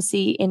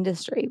pharmacy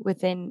industry,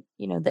 within,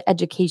 the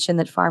education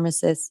that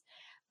pharmacists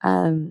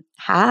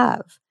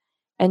have.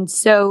 And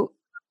so,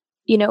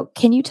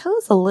 can you tell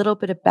us a little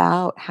bit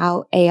about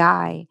how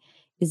AI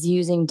is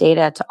using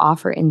data to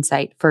offer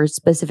insight for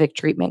specific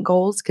treatment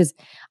goals? Because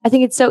I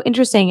think it's so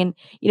interesting. And,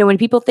 when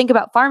people think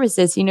about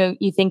pharmacists,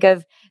 you think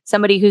of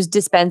somebody who's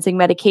dispensing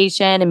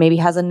medication and maybe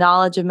has a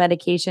knowledge of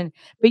medication,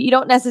 but you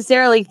don't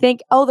necessarily think,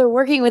 oh, they're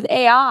working with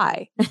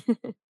AI.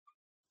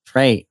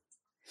 Right.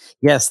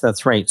 Yes,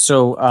 that's right.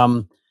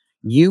 So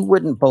you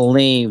wouldn't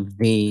believe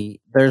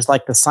there's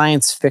like the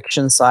science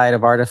fiction side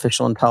of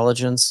artificial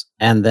intelligence,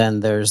 and then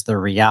there's the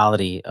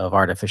reality of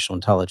artificial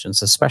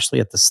intelligence,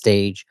 especially at the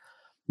stage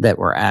that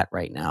we're at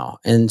right now.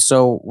 And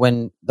so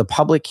when the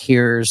public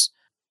hears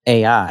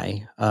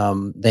AI,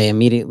 they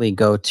immediately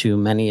go to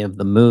many of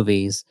the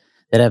movies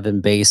that have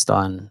been based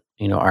on,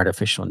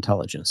 artificial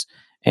intelligence.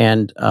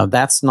 And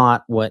that's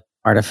not what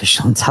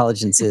artificial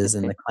intelligence is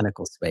in the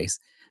clinical space.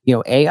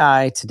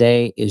 AI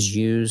today is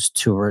used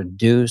to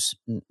reduce,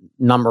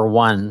 number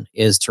one,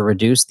 is to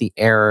reduce the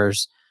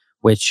errors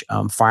which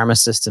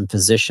pharmacists and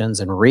physicians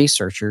and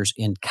researchers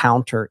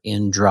encounter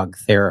in drug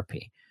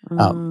therapy.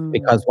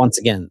 Because Mm. once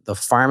again, the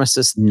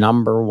pharmacist's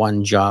number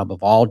one job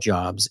of all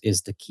jobs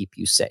is to keep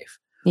you safe.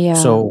 Yeah.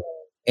 So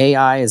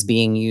AI is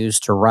being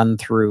used to run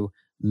through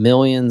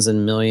millions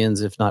and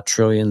millions, if not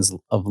trillions,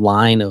 of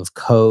line of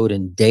code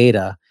and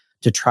data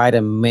to try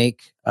to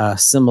make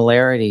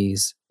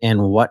similarities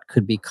in what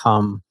could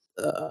become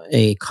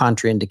a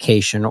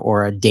contraindication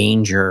or a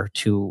danger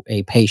to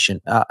a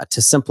patient.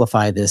 To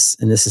simplify this,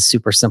 and this is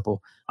super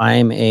simple,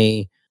 I'm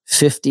a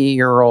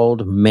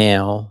 50-year-old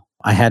male.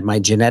 I had my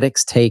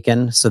genetics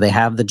taken, so they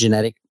have the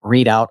genetic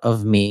readout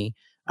of me.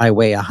 I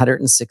weigh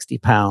 160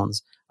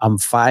 pounds. I'm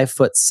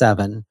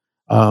 5'7".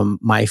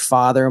 My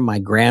father, my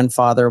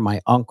grandfather, my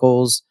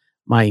uncles,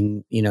 my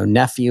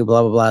nephew,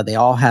 blah blah blah. They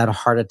all had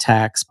heart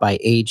attacks by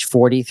age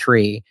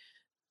 43,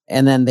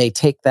 and then they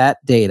take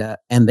that data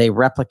and they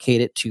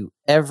replicate it to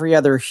every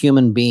other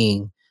human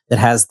being that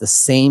has the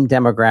same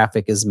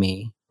demographic as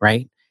me,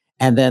 right?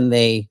 And then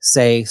they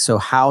say, so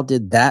how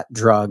did that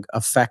drug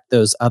affect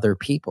those other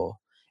people?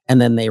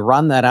 And then they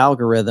run that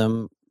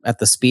algorithm at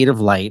the speed of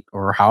light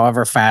or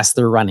however fast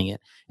they're running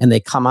it, and they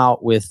come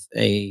out with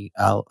a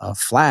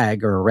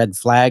flag or a red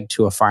flag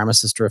to a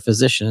pharmacist or a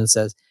physician and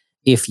says,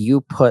 if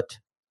you put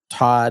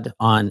Todd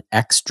on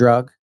X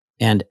drug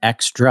and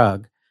X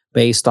drug,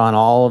 based on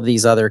all of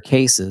these other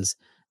cases,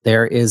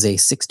 there is a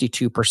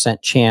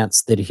 62%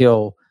 chance that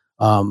he'll,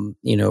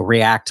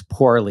 react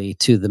poorly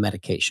to the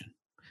medication.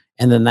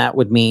 And then that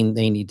would mean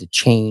they need to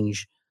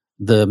change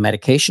the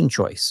medication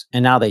choice.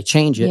 And now they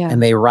change it Yeah.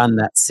 and they run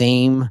that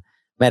same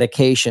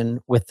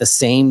medication with the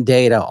same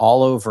data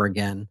all over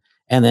again.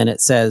 And then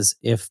it says,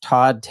 if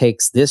Todd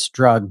takes this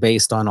drug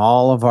based on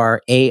all of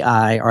our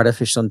AI,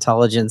 artificial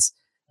intelligence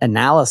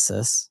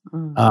analysis,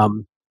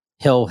 Mm.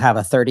 he'll have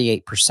a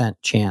 38%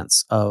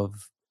 chance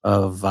of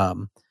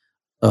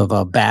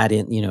a bad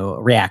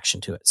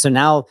reaction to it. So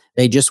now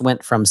they just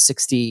went from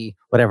 60,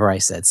 whatever I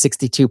said,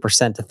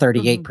 62% to Mhm.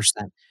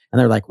 38%. And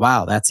they're like,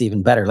 wow, that's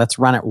even better. Let's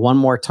run it one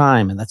more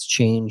time and let's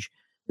change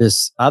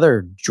this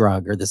other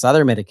drug or this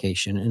other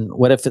medication. And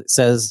what if it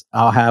says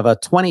I'll have a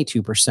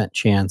 22%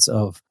 chance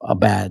of a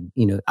bad,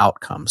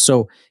 outcome?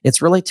 So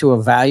it's really to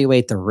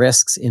evaluate the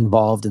risks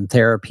involved in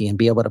therapy and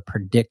be able to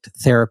predict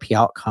therapy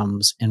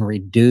outcomes and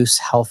reduce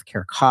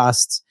healthcare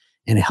costs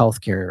and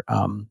healthcare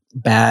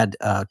bad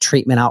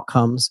treatment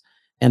outcomes.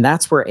 And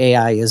that's where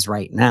AI is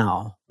right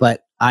now.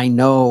 But I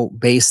know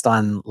based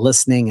on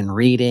listening and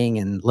reading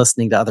and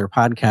listening to other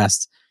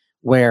podcasts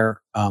where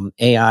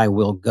AI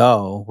will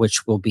go,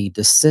 which will be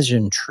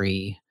decision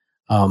tree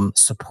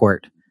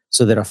support,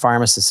 so that a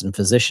pharmacist and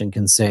physician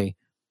can say,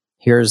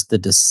 here's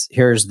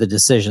here's the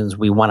decisions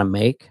we want to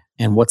make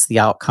and what's the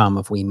outcome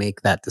if we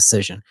make that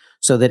decision,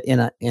 so that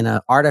in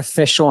a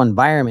artificial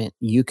environment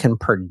you can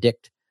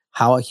predict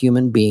how a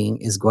human being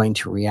is going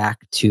to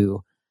react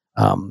to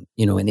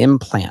an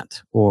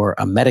implant or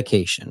a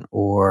medication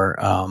or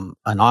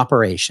an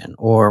operation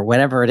or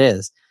whatever it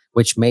is,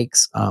 which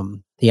makes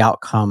the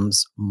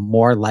outcomes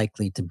more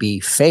likely to be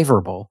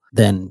favorable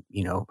than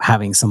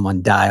having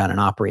someone die on an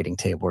operating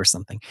table or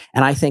something.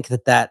 And I think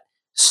that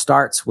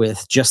starts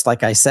with, just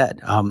like I said,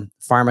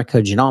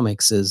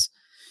 pharmacogenomics is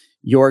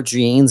your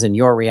genes and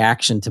your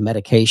reaction to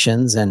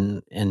medications,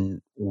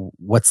 and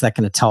what's that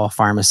going to tell a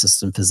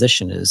pharmacist and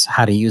physician is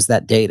how to use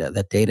that data.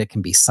 That data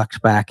can be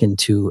sucked back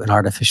into an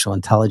artificial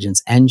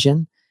intelligence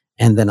engine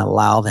and then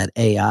allow that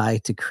AI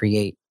to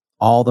create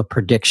all the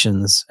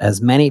predictions,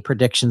 as many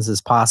predictions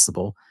as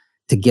possible,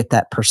 to get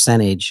that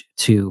percentage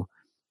to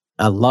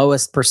a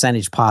lowest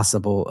percentage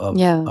possible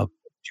Yeah. of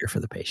danger for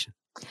the patient.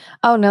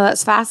 Oh, no,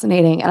 that's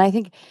fascinating. And I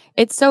think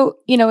it's so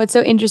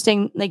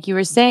interesting. Like you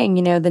were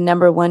saying, the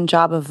number one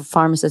job of a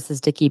pharmacist is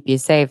to keep you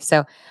safe.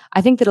 So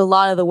I think that a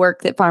lot of the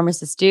work that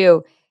pharmacists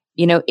do,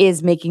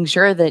 is making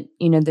sure that,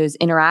 those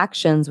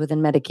interactions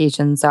within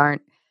medications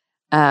aren't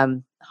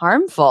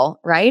harmful.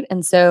 Right.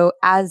 And so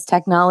as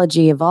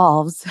technology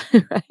evolves,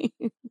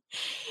 right,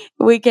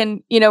 we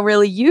can,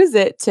 really use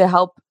it to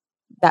help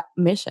that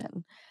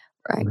mission.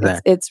 Right.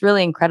 Exactly. It's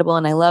really incredible.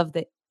 And I love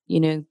that,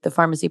 the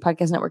Pharmacy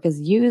Podcast Network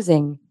is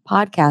using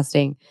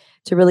podcasting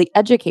to really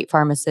educate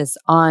pharmacists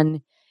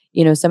on,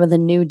 some of the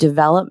new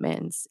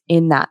developments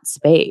in that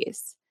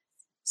space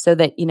so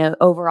that,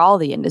 overall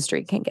the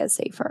industry can get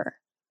safer.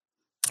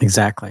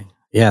 Exactly.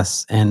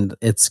 Yes. And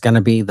it's going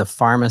to be the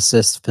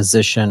pharmacist,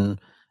 physician,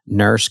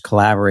 nurse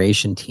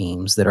collaboration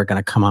teams that are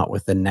going to come out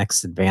with the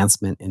next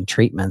advancement in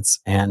treatments.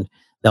 And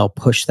they'll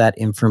push that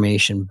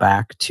information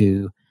back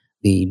to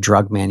the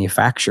drug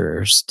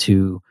manufacturers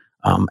to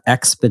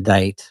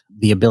expedite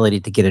the ability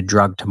to get a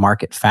drug to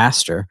market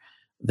faster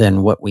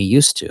than what we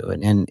used to.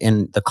 And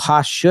the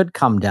cost should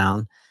come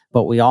down,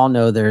 but we all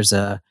know there's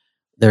a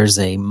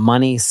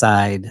money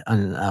side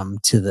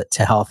to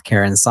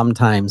healthcare. And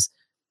sometimes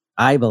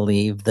I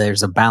believe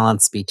there's a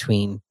balance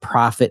between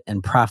profit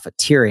and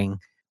profiteering.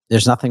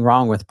 There's nothing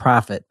wrong with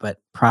profit, but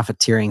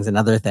profiteering is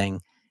another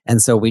thing.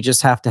 And so we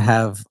just have to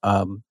have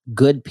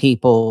good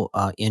people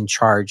in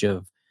charge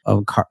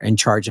in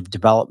charge of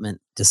development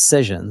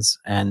decisions,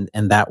 and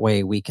that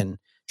way we can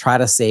try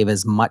to save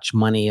as much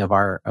money of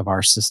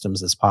our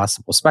systems as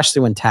possible,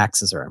 especially when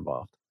taxes are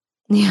involved.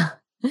 Yeah.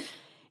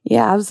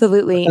 Yeah, That's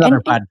absolutely.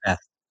 another And podcast.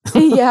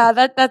 yeah,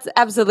 that's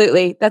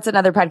absolutely, that's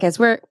another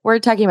podcast. We're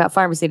talking about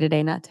pharmacy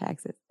today, not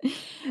taxes.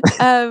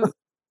 Um,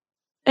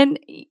 and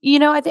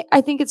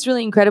I think it's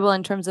really incredible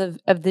in terms of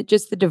the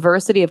just the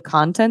diversity of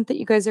content that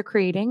you guys are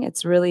creating.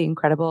 It's really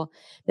incredible.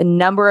 The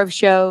number of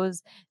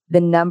shows, the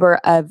number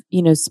of,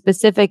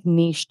 specific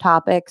niche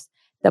topics,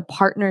 the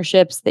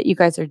partnerships that you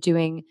guys are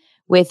doing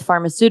with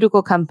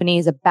pharmaceutical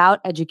companies about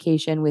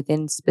education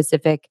within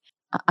specific,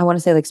 I want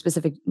to say like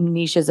specific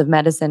niches of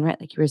medicine, right?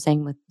 Like you were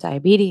saying with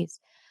diabetes.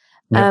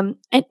 Yeah,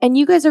 And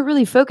you guys are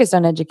really focused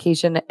on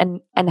education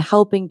and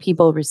helping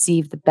people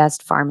receive the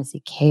best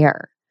pharmacy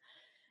care.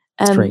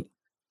 it's Um, great.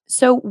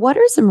 so what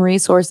are some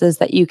resources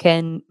that you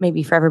can,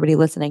 maybe for everybody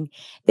listening,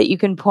 that you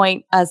can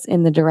point us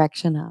in the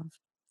direction of?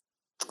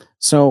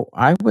 So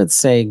I would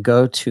say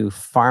go to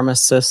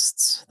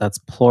pharmacists, that's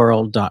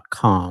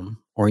plural.com,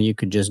 or you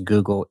could just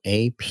Google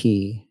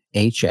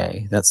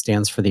APHA, that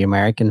stands for the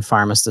American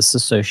Pharmacists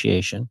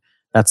Association.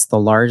 That's the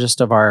largest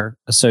of our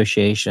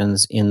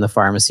associations in the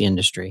pharmacy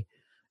industry.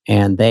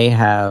 And they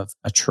have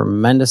a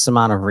tremendous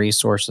amount of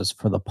resources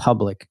for the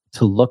public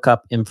to look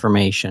up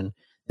information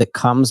that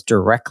comes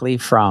directly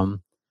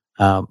from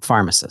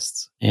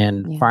pharmacists.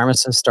 And Yeah.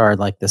 pharmacists are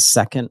like the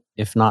second,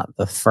 if not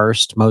the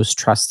first, most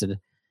trusted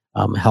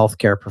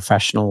healthcare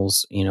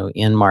professionals,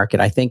 in market.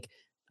 I think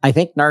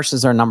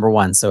nurses are number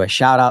one. So a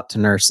shout out to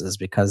nurses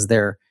because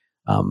they're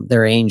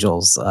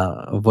angels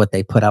of what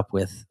they put up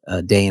with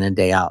day in and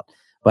day out.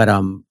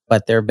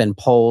 But there have been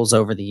polls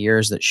over the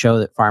years that show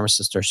that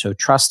pharmacists are so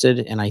trusted,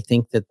 and I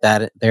think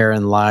that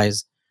therein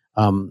lies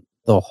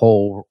the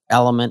whole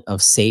element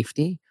of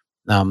safety,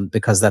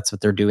 because that's what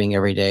they're doing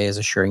every day is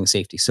assuring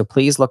safety. So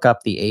please look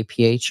up the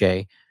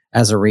APHA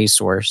as a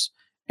resource.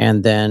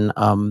 And then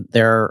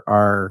there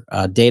are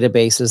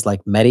databases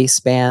like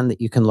Medispan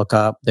that you can look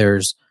up.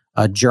 There's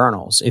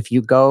journals. If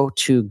you go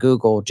to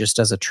Google just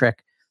as a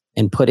trick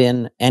and put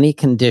in any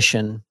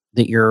condition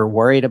that you're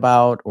worried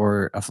about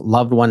or a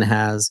loved one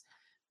has,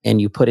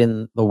 and you put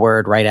in the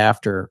word right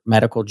after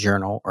medical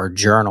journal or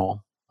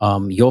journal,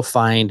 you'll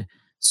find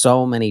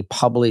so many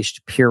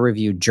published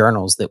peer-reviewed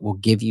journals that will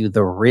give you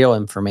the real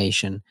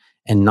information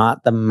and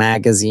not the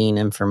magazine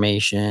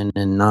information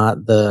and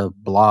not the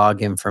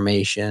blog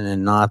information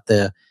and not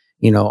the,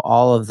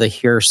 all of the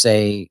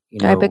hearsay,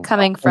 Right, but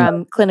coming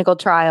from clinical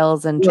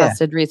trials and yeah,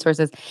 trusted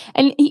resources.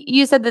 And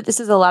you said that this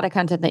is a lot of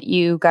content that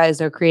you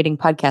guys are creating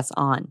podcasts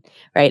on,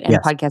 right? And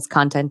yes. podcast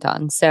content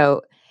on.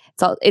 So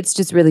it's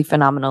just really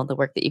phenomenal the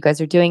work that you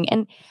guys are doing.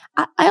 And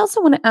I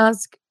also want to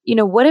ask,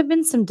 what have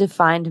been some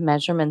defined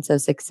measurements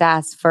of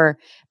success for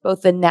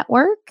both the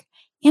network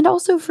and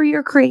also for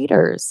your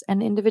creators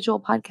and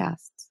individual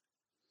podcasts?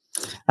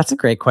 That's a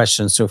great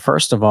question. So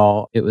first of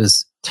all, it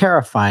was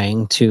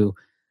terrifying to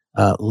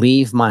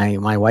leave my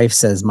wife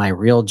says my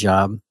real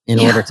job in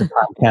Yeah. order to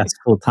podcast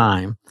full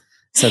time.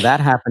 So that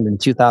happened in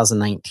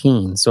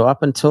 2019. So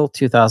up until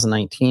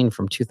 2019,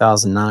 from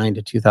 2009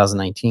 to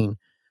 2019,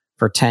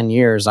 for 10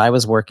 years, I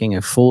was working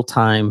a full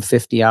time,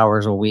 50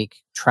 hours a week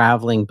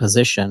traveling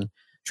position,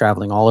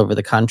 traveling all over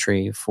the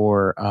country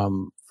for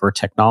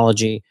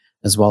technology,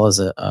 as well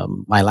as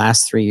my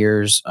last 3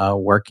 years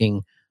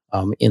working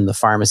in the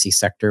pharmacy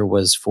sector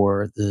was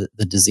for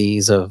the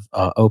disease of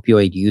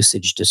opioid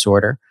usage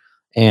disorder,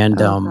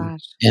 and Oh um,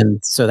 gosh.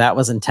 and so that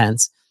was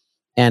intense.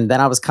 And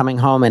then I was coming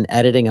home and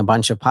editing a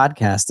bunch of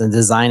podcasts and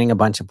designing a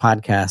bunch of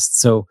podcasts.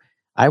 So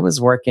I was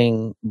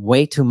working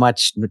way too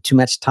much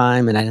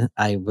time, and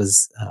I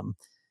was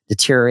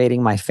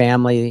deteriorating my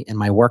family, and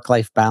my work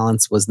life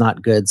balance was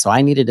not good. So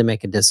I needed to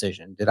make a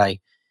decision. Did I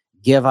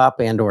give up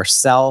and or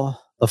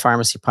sell the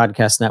Pharmacy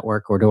Podcast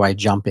Network, or do I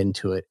jump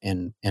into it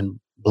and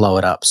blow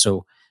it up?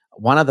 So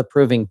one of the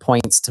proving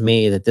points to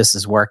me that this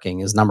is working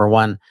is, number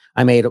one,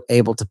 I'm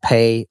able to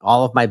pay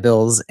all of my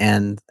bills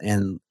and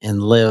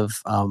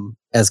live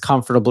as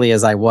comfortably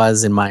as I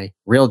was in my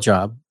real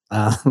job,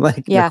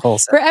 like Yeah. Nicole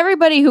said. For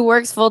everybody who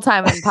works full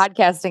time in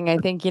podcasting, I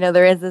think,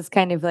 there is this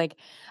kind of like,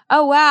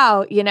 oh,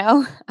 wow,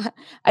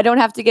 I don't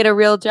have to get a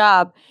real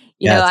job.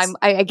 Yes.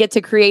 I get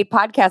to create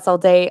podcasts all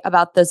day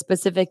about the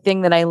specific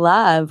thing that I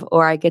love,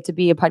 or I get to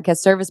be a podcast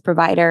service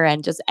provider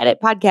and just edit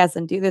podcasts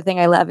and do the thing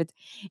I love.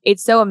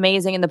 It's so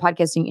amazing in the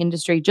podcasting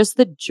industry, just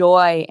the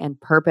joy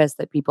and purpose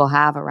that people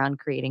have around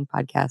creating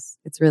podcasts.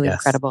 It's really Yes.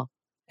 incredible.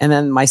 And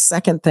then my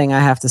second thing I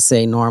have to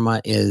say,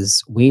 Norma,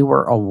 is we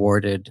were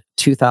awarded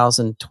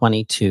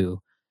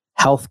 2022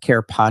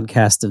 Healthcare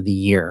Podcast of the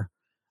Year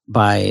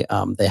by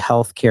the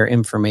Healthcare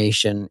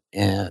Information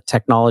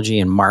Technology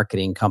and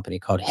Marketing company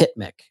called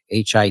HITMC,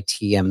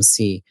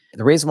 HITMC.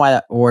 The reason why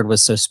that award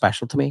was so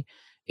special to me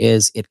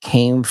is it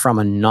came from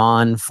a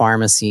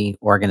non-pharmacy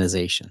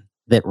organization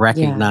that Yeah.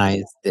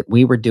 recognized that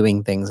we were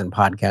doing things in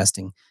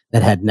podcasting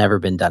that had never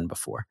been done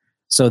before.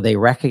 So they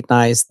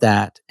recognized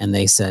that and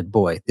they said,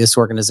 boy, this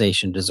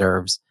organization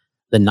deserves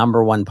the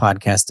 #1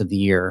 podcast of the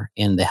year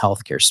in the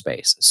healthcare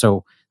space.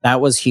 So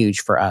that was huge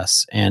for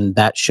us. And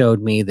that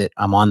showed me that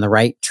I'm on the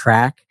right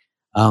track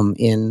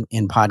in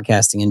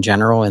podcasting in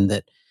general. And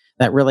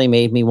that really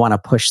made me want to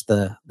push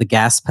the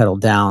gas pedal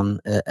down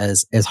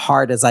as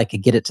hard as I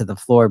could get it to the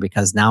floor,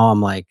 because now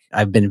I'm like,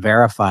 I've been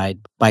verified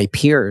by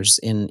peers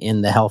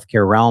in the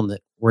healthcare realm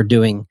that we're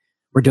doing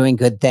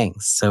good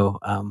things. So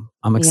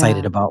I'm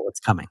excited about what's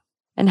coming.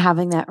 And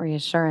having that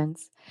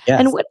reassurance. Yes.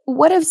 And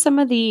what have some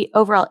of the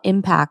overall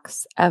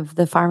impacts of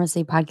the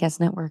Pharmacy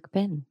Podcast Network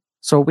been?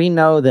 So we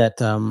know that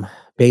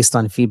based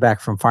on feedback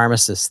from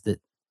pharmacists,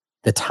 that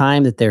the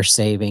time that they're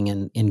saving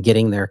in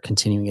getting their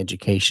continuing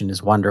education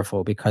is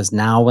wonderful, because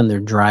now when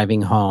they're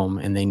driving home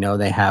and they know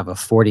they have a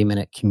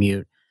 40-minute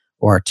commute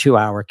or a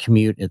 2-hour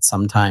commute at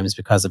sometimes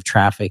because of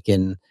traffic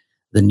in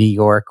the New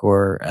York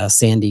or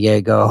San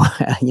Diego,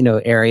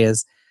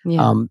 areas,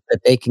 that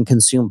they can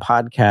consume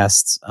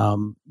podcasts,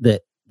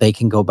 that they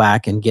can go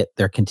back and get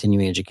their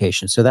continuing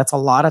education. So that's a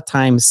lot of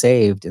time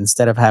saved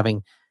instead of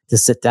having to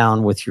sit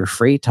down with your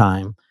free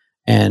time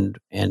and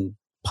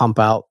pump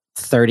out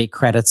 30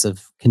 credits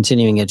of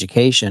continuing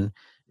education.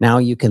 Now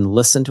you can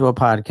listen to a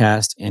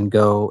podcast and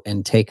go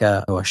and take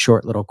a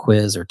short little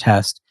quiz or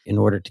test in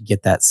order to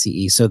get that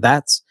CE. So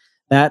that's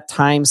that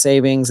time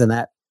savings and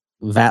that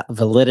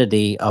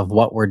validity of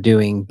what we're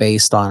doing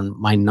based on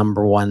my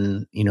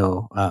 #1,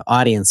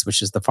 audience,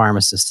 which is the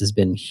pharmacist, has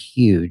been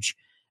huge.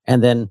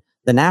 And then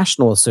the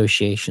national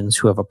associations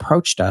who have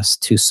approached us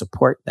to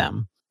support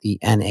them, the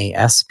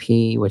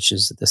NASP, which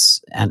is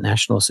this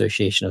National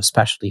Association of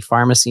Specialty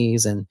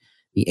Pharmacies, and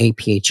the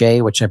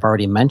APHA, which I've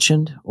already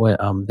mentioned,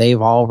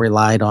 they've all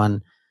relied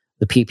on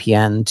the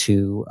PPN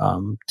to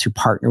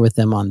partner with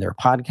them on their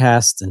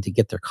podcasts and to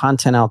get their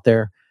content out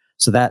there.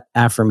 So that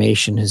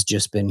affirmation has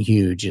just been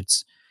huge.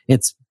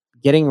 It's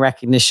getting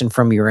recognition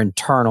from your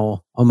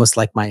internal, almost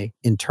like my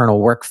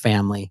internal work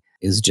family,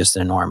 is just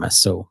enormous.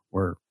 So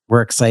we're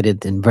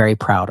excited and very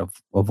proud of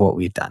what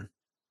we've done.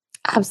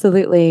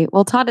 Absolutely.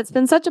 Well, Todd, it's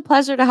been such a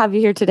pleasure to have you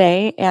here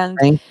today. And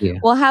thank you.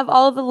 We'll have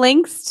all of the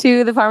links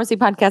to the Pharmacy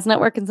Podcast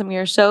Network and some of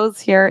your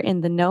shows here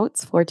in the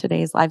notes for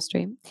today's live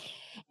stream.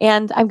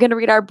 And I'm going to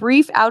read our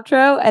brief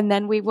outro, and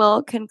then we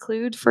will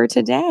conclude for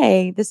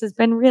today. This has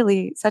been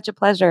really such a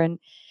pleasure. And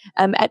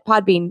at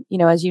Podbean,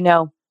 as you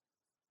know,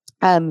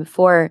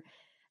 for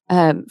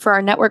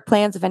our network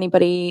plans, if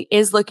anybody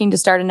is looking to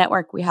start a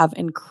network, we have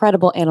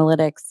incredible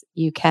analytics.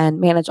 You can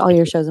manage all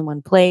your shows in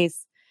one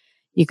place.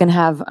 You can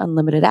have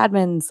unlimited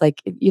admins.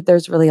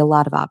 There's really a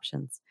lot of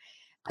options.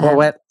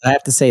 Well, I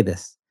have to say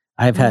this.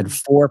 I've had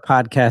 4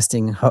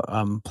 podcasting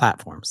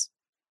platforms,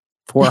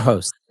 4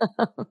 hosts.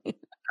 All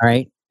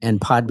right. And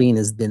Podbean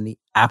has been the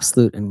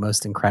absolute and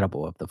most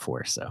incredible of the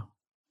 4. So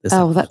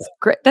that's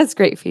great. That's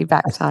great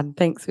feedback, Todd.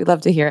 Thanks. We'd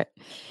love to hear it.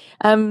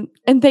 And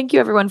thank you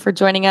everyone for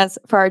joining us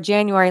for our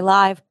January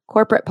live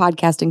corporate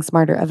podcasting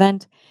smarter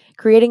event,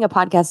 creating a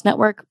podcast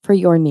network for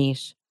your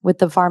niche with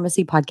the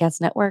Pharmacy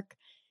Podcast Network,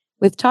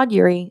 with Todd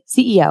Eury,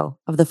 CEO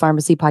of the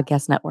Pharmacy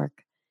Podcast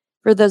Network.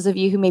 For those of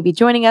you who may be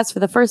joining us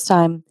for the first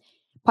time,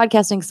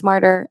 Podcasting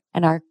Smarter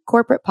and our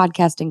Corporate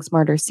Podcasting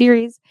Smarter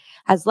series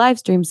has live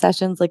stream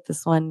sessions like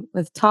this one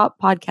with top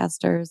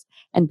podcasters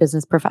and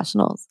business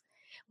professionals.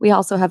 We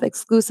also have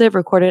exclusive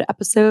recorded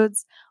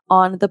episodes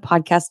on the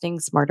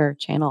Podcasting Smarter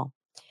channel.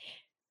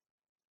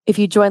 If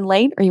you join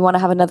late or you want to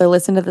have another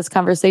listen to this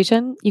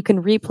conversation, you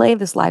can replay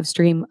this live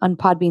stream on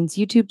Podbean's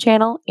YouTube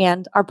channel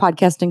and our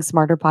Podcasting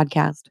Smarter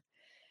podcast.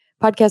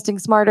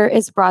 Podcasting Smarter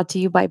is brought to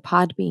you by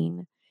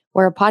Podbean.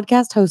 We're a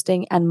podcast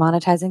hosting and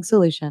monetizing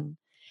solution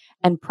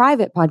and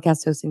private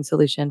podcast hosting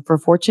solution for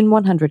Fortune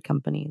 100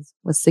 companies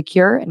with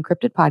secure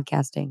encrypted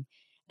podcasting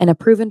and a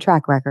proven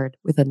track record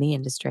within the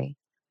industry.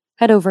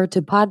 Head over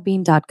to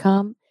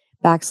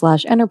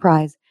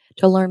podbean.com/enterprise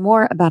to learn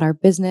more about our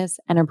business,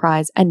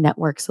 enterprise, and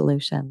network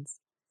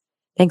solutions.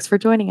 Thanks for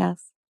joining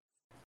us.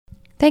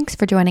 Thanks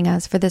for joining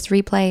us for this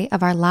replay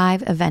of our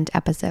live event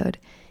episode.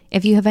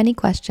 If you have any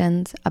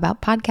questions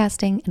about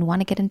podcasting and want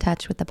to get in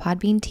touch with the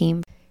Podbean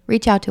team,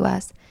 reach out to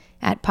us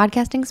at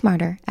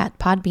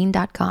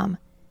podcastingsmarter@podbean.com.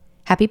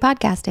 Happy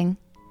podcasting.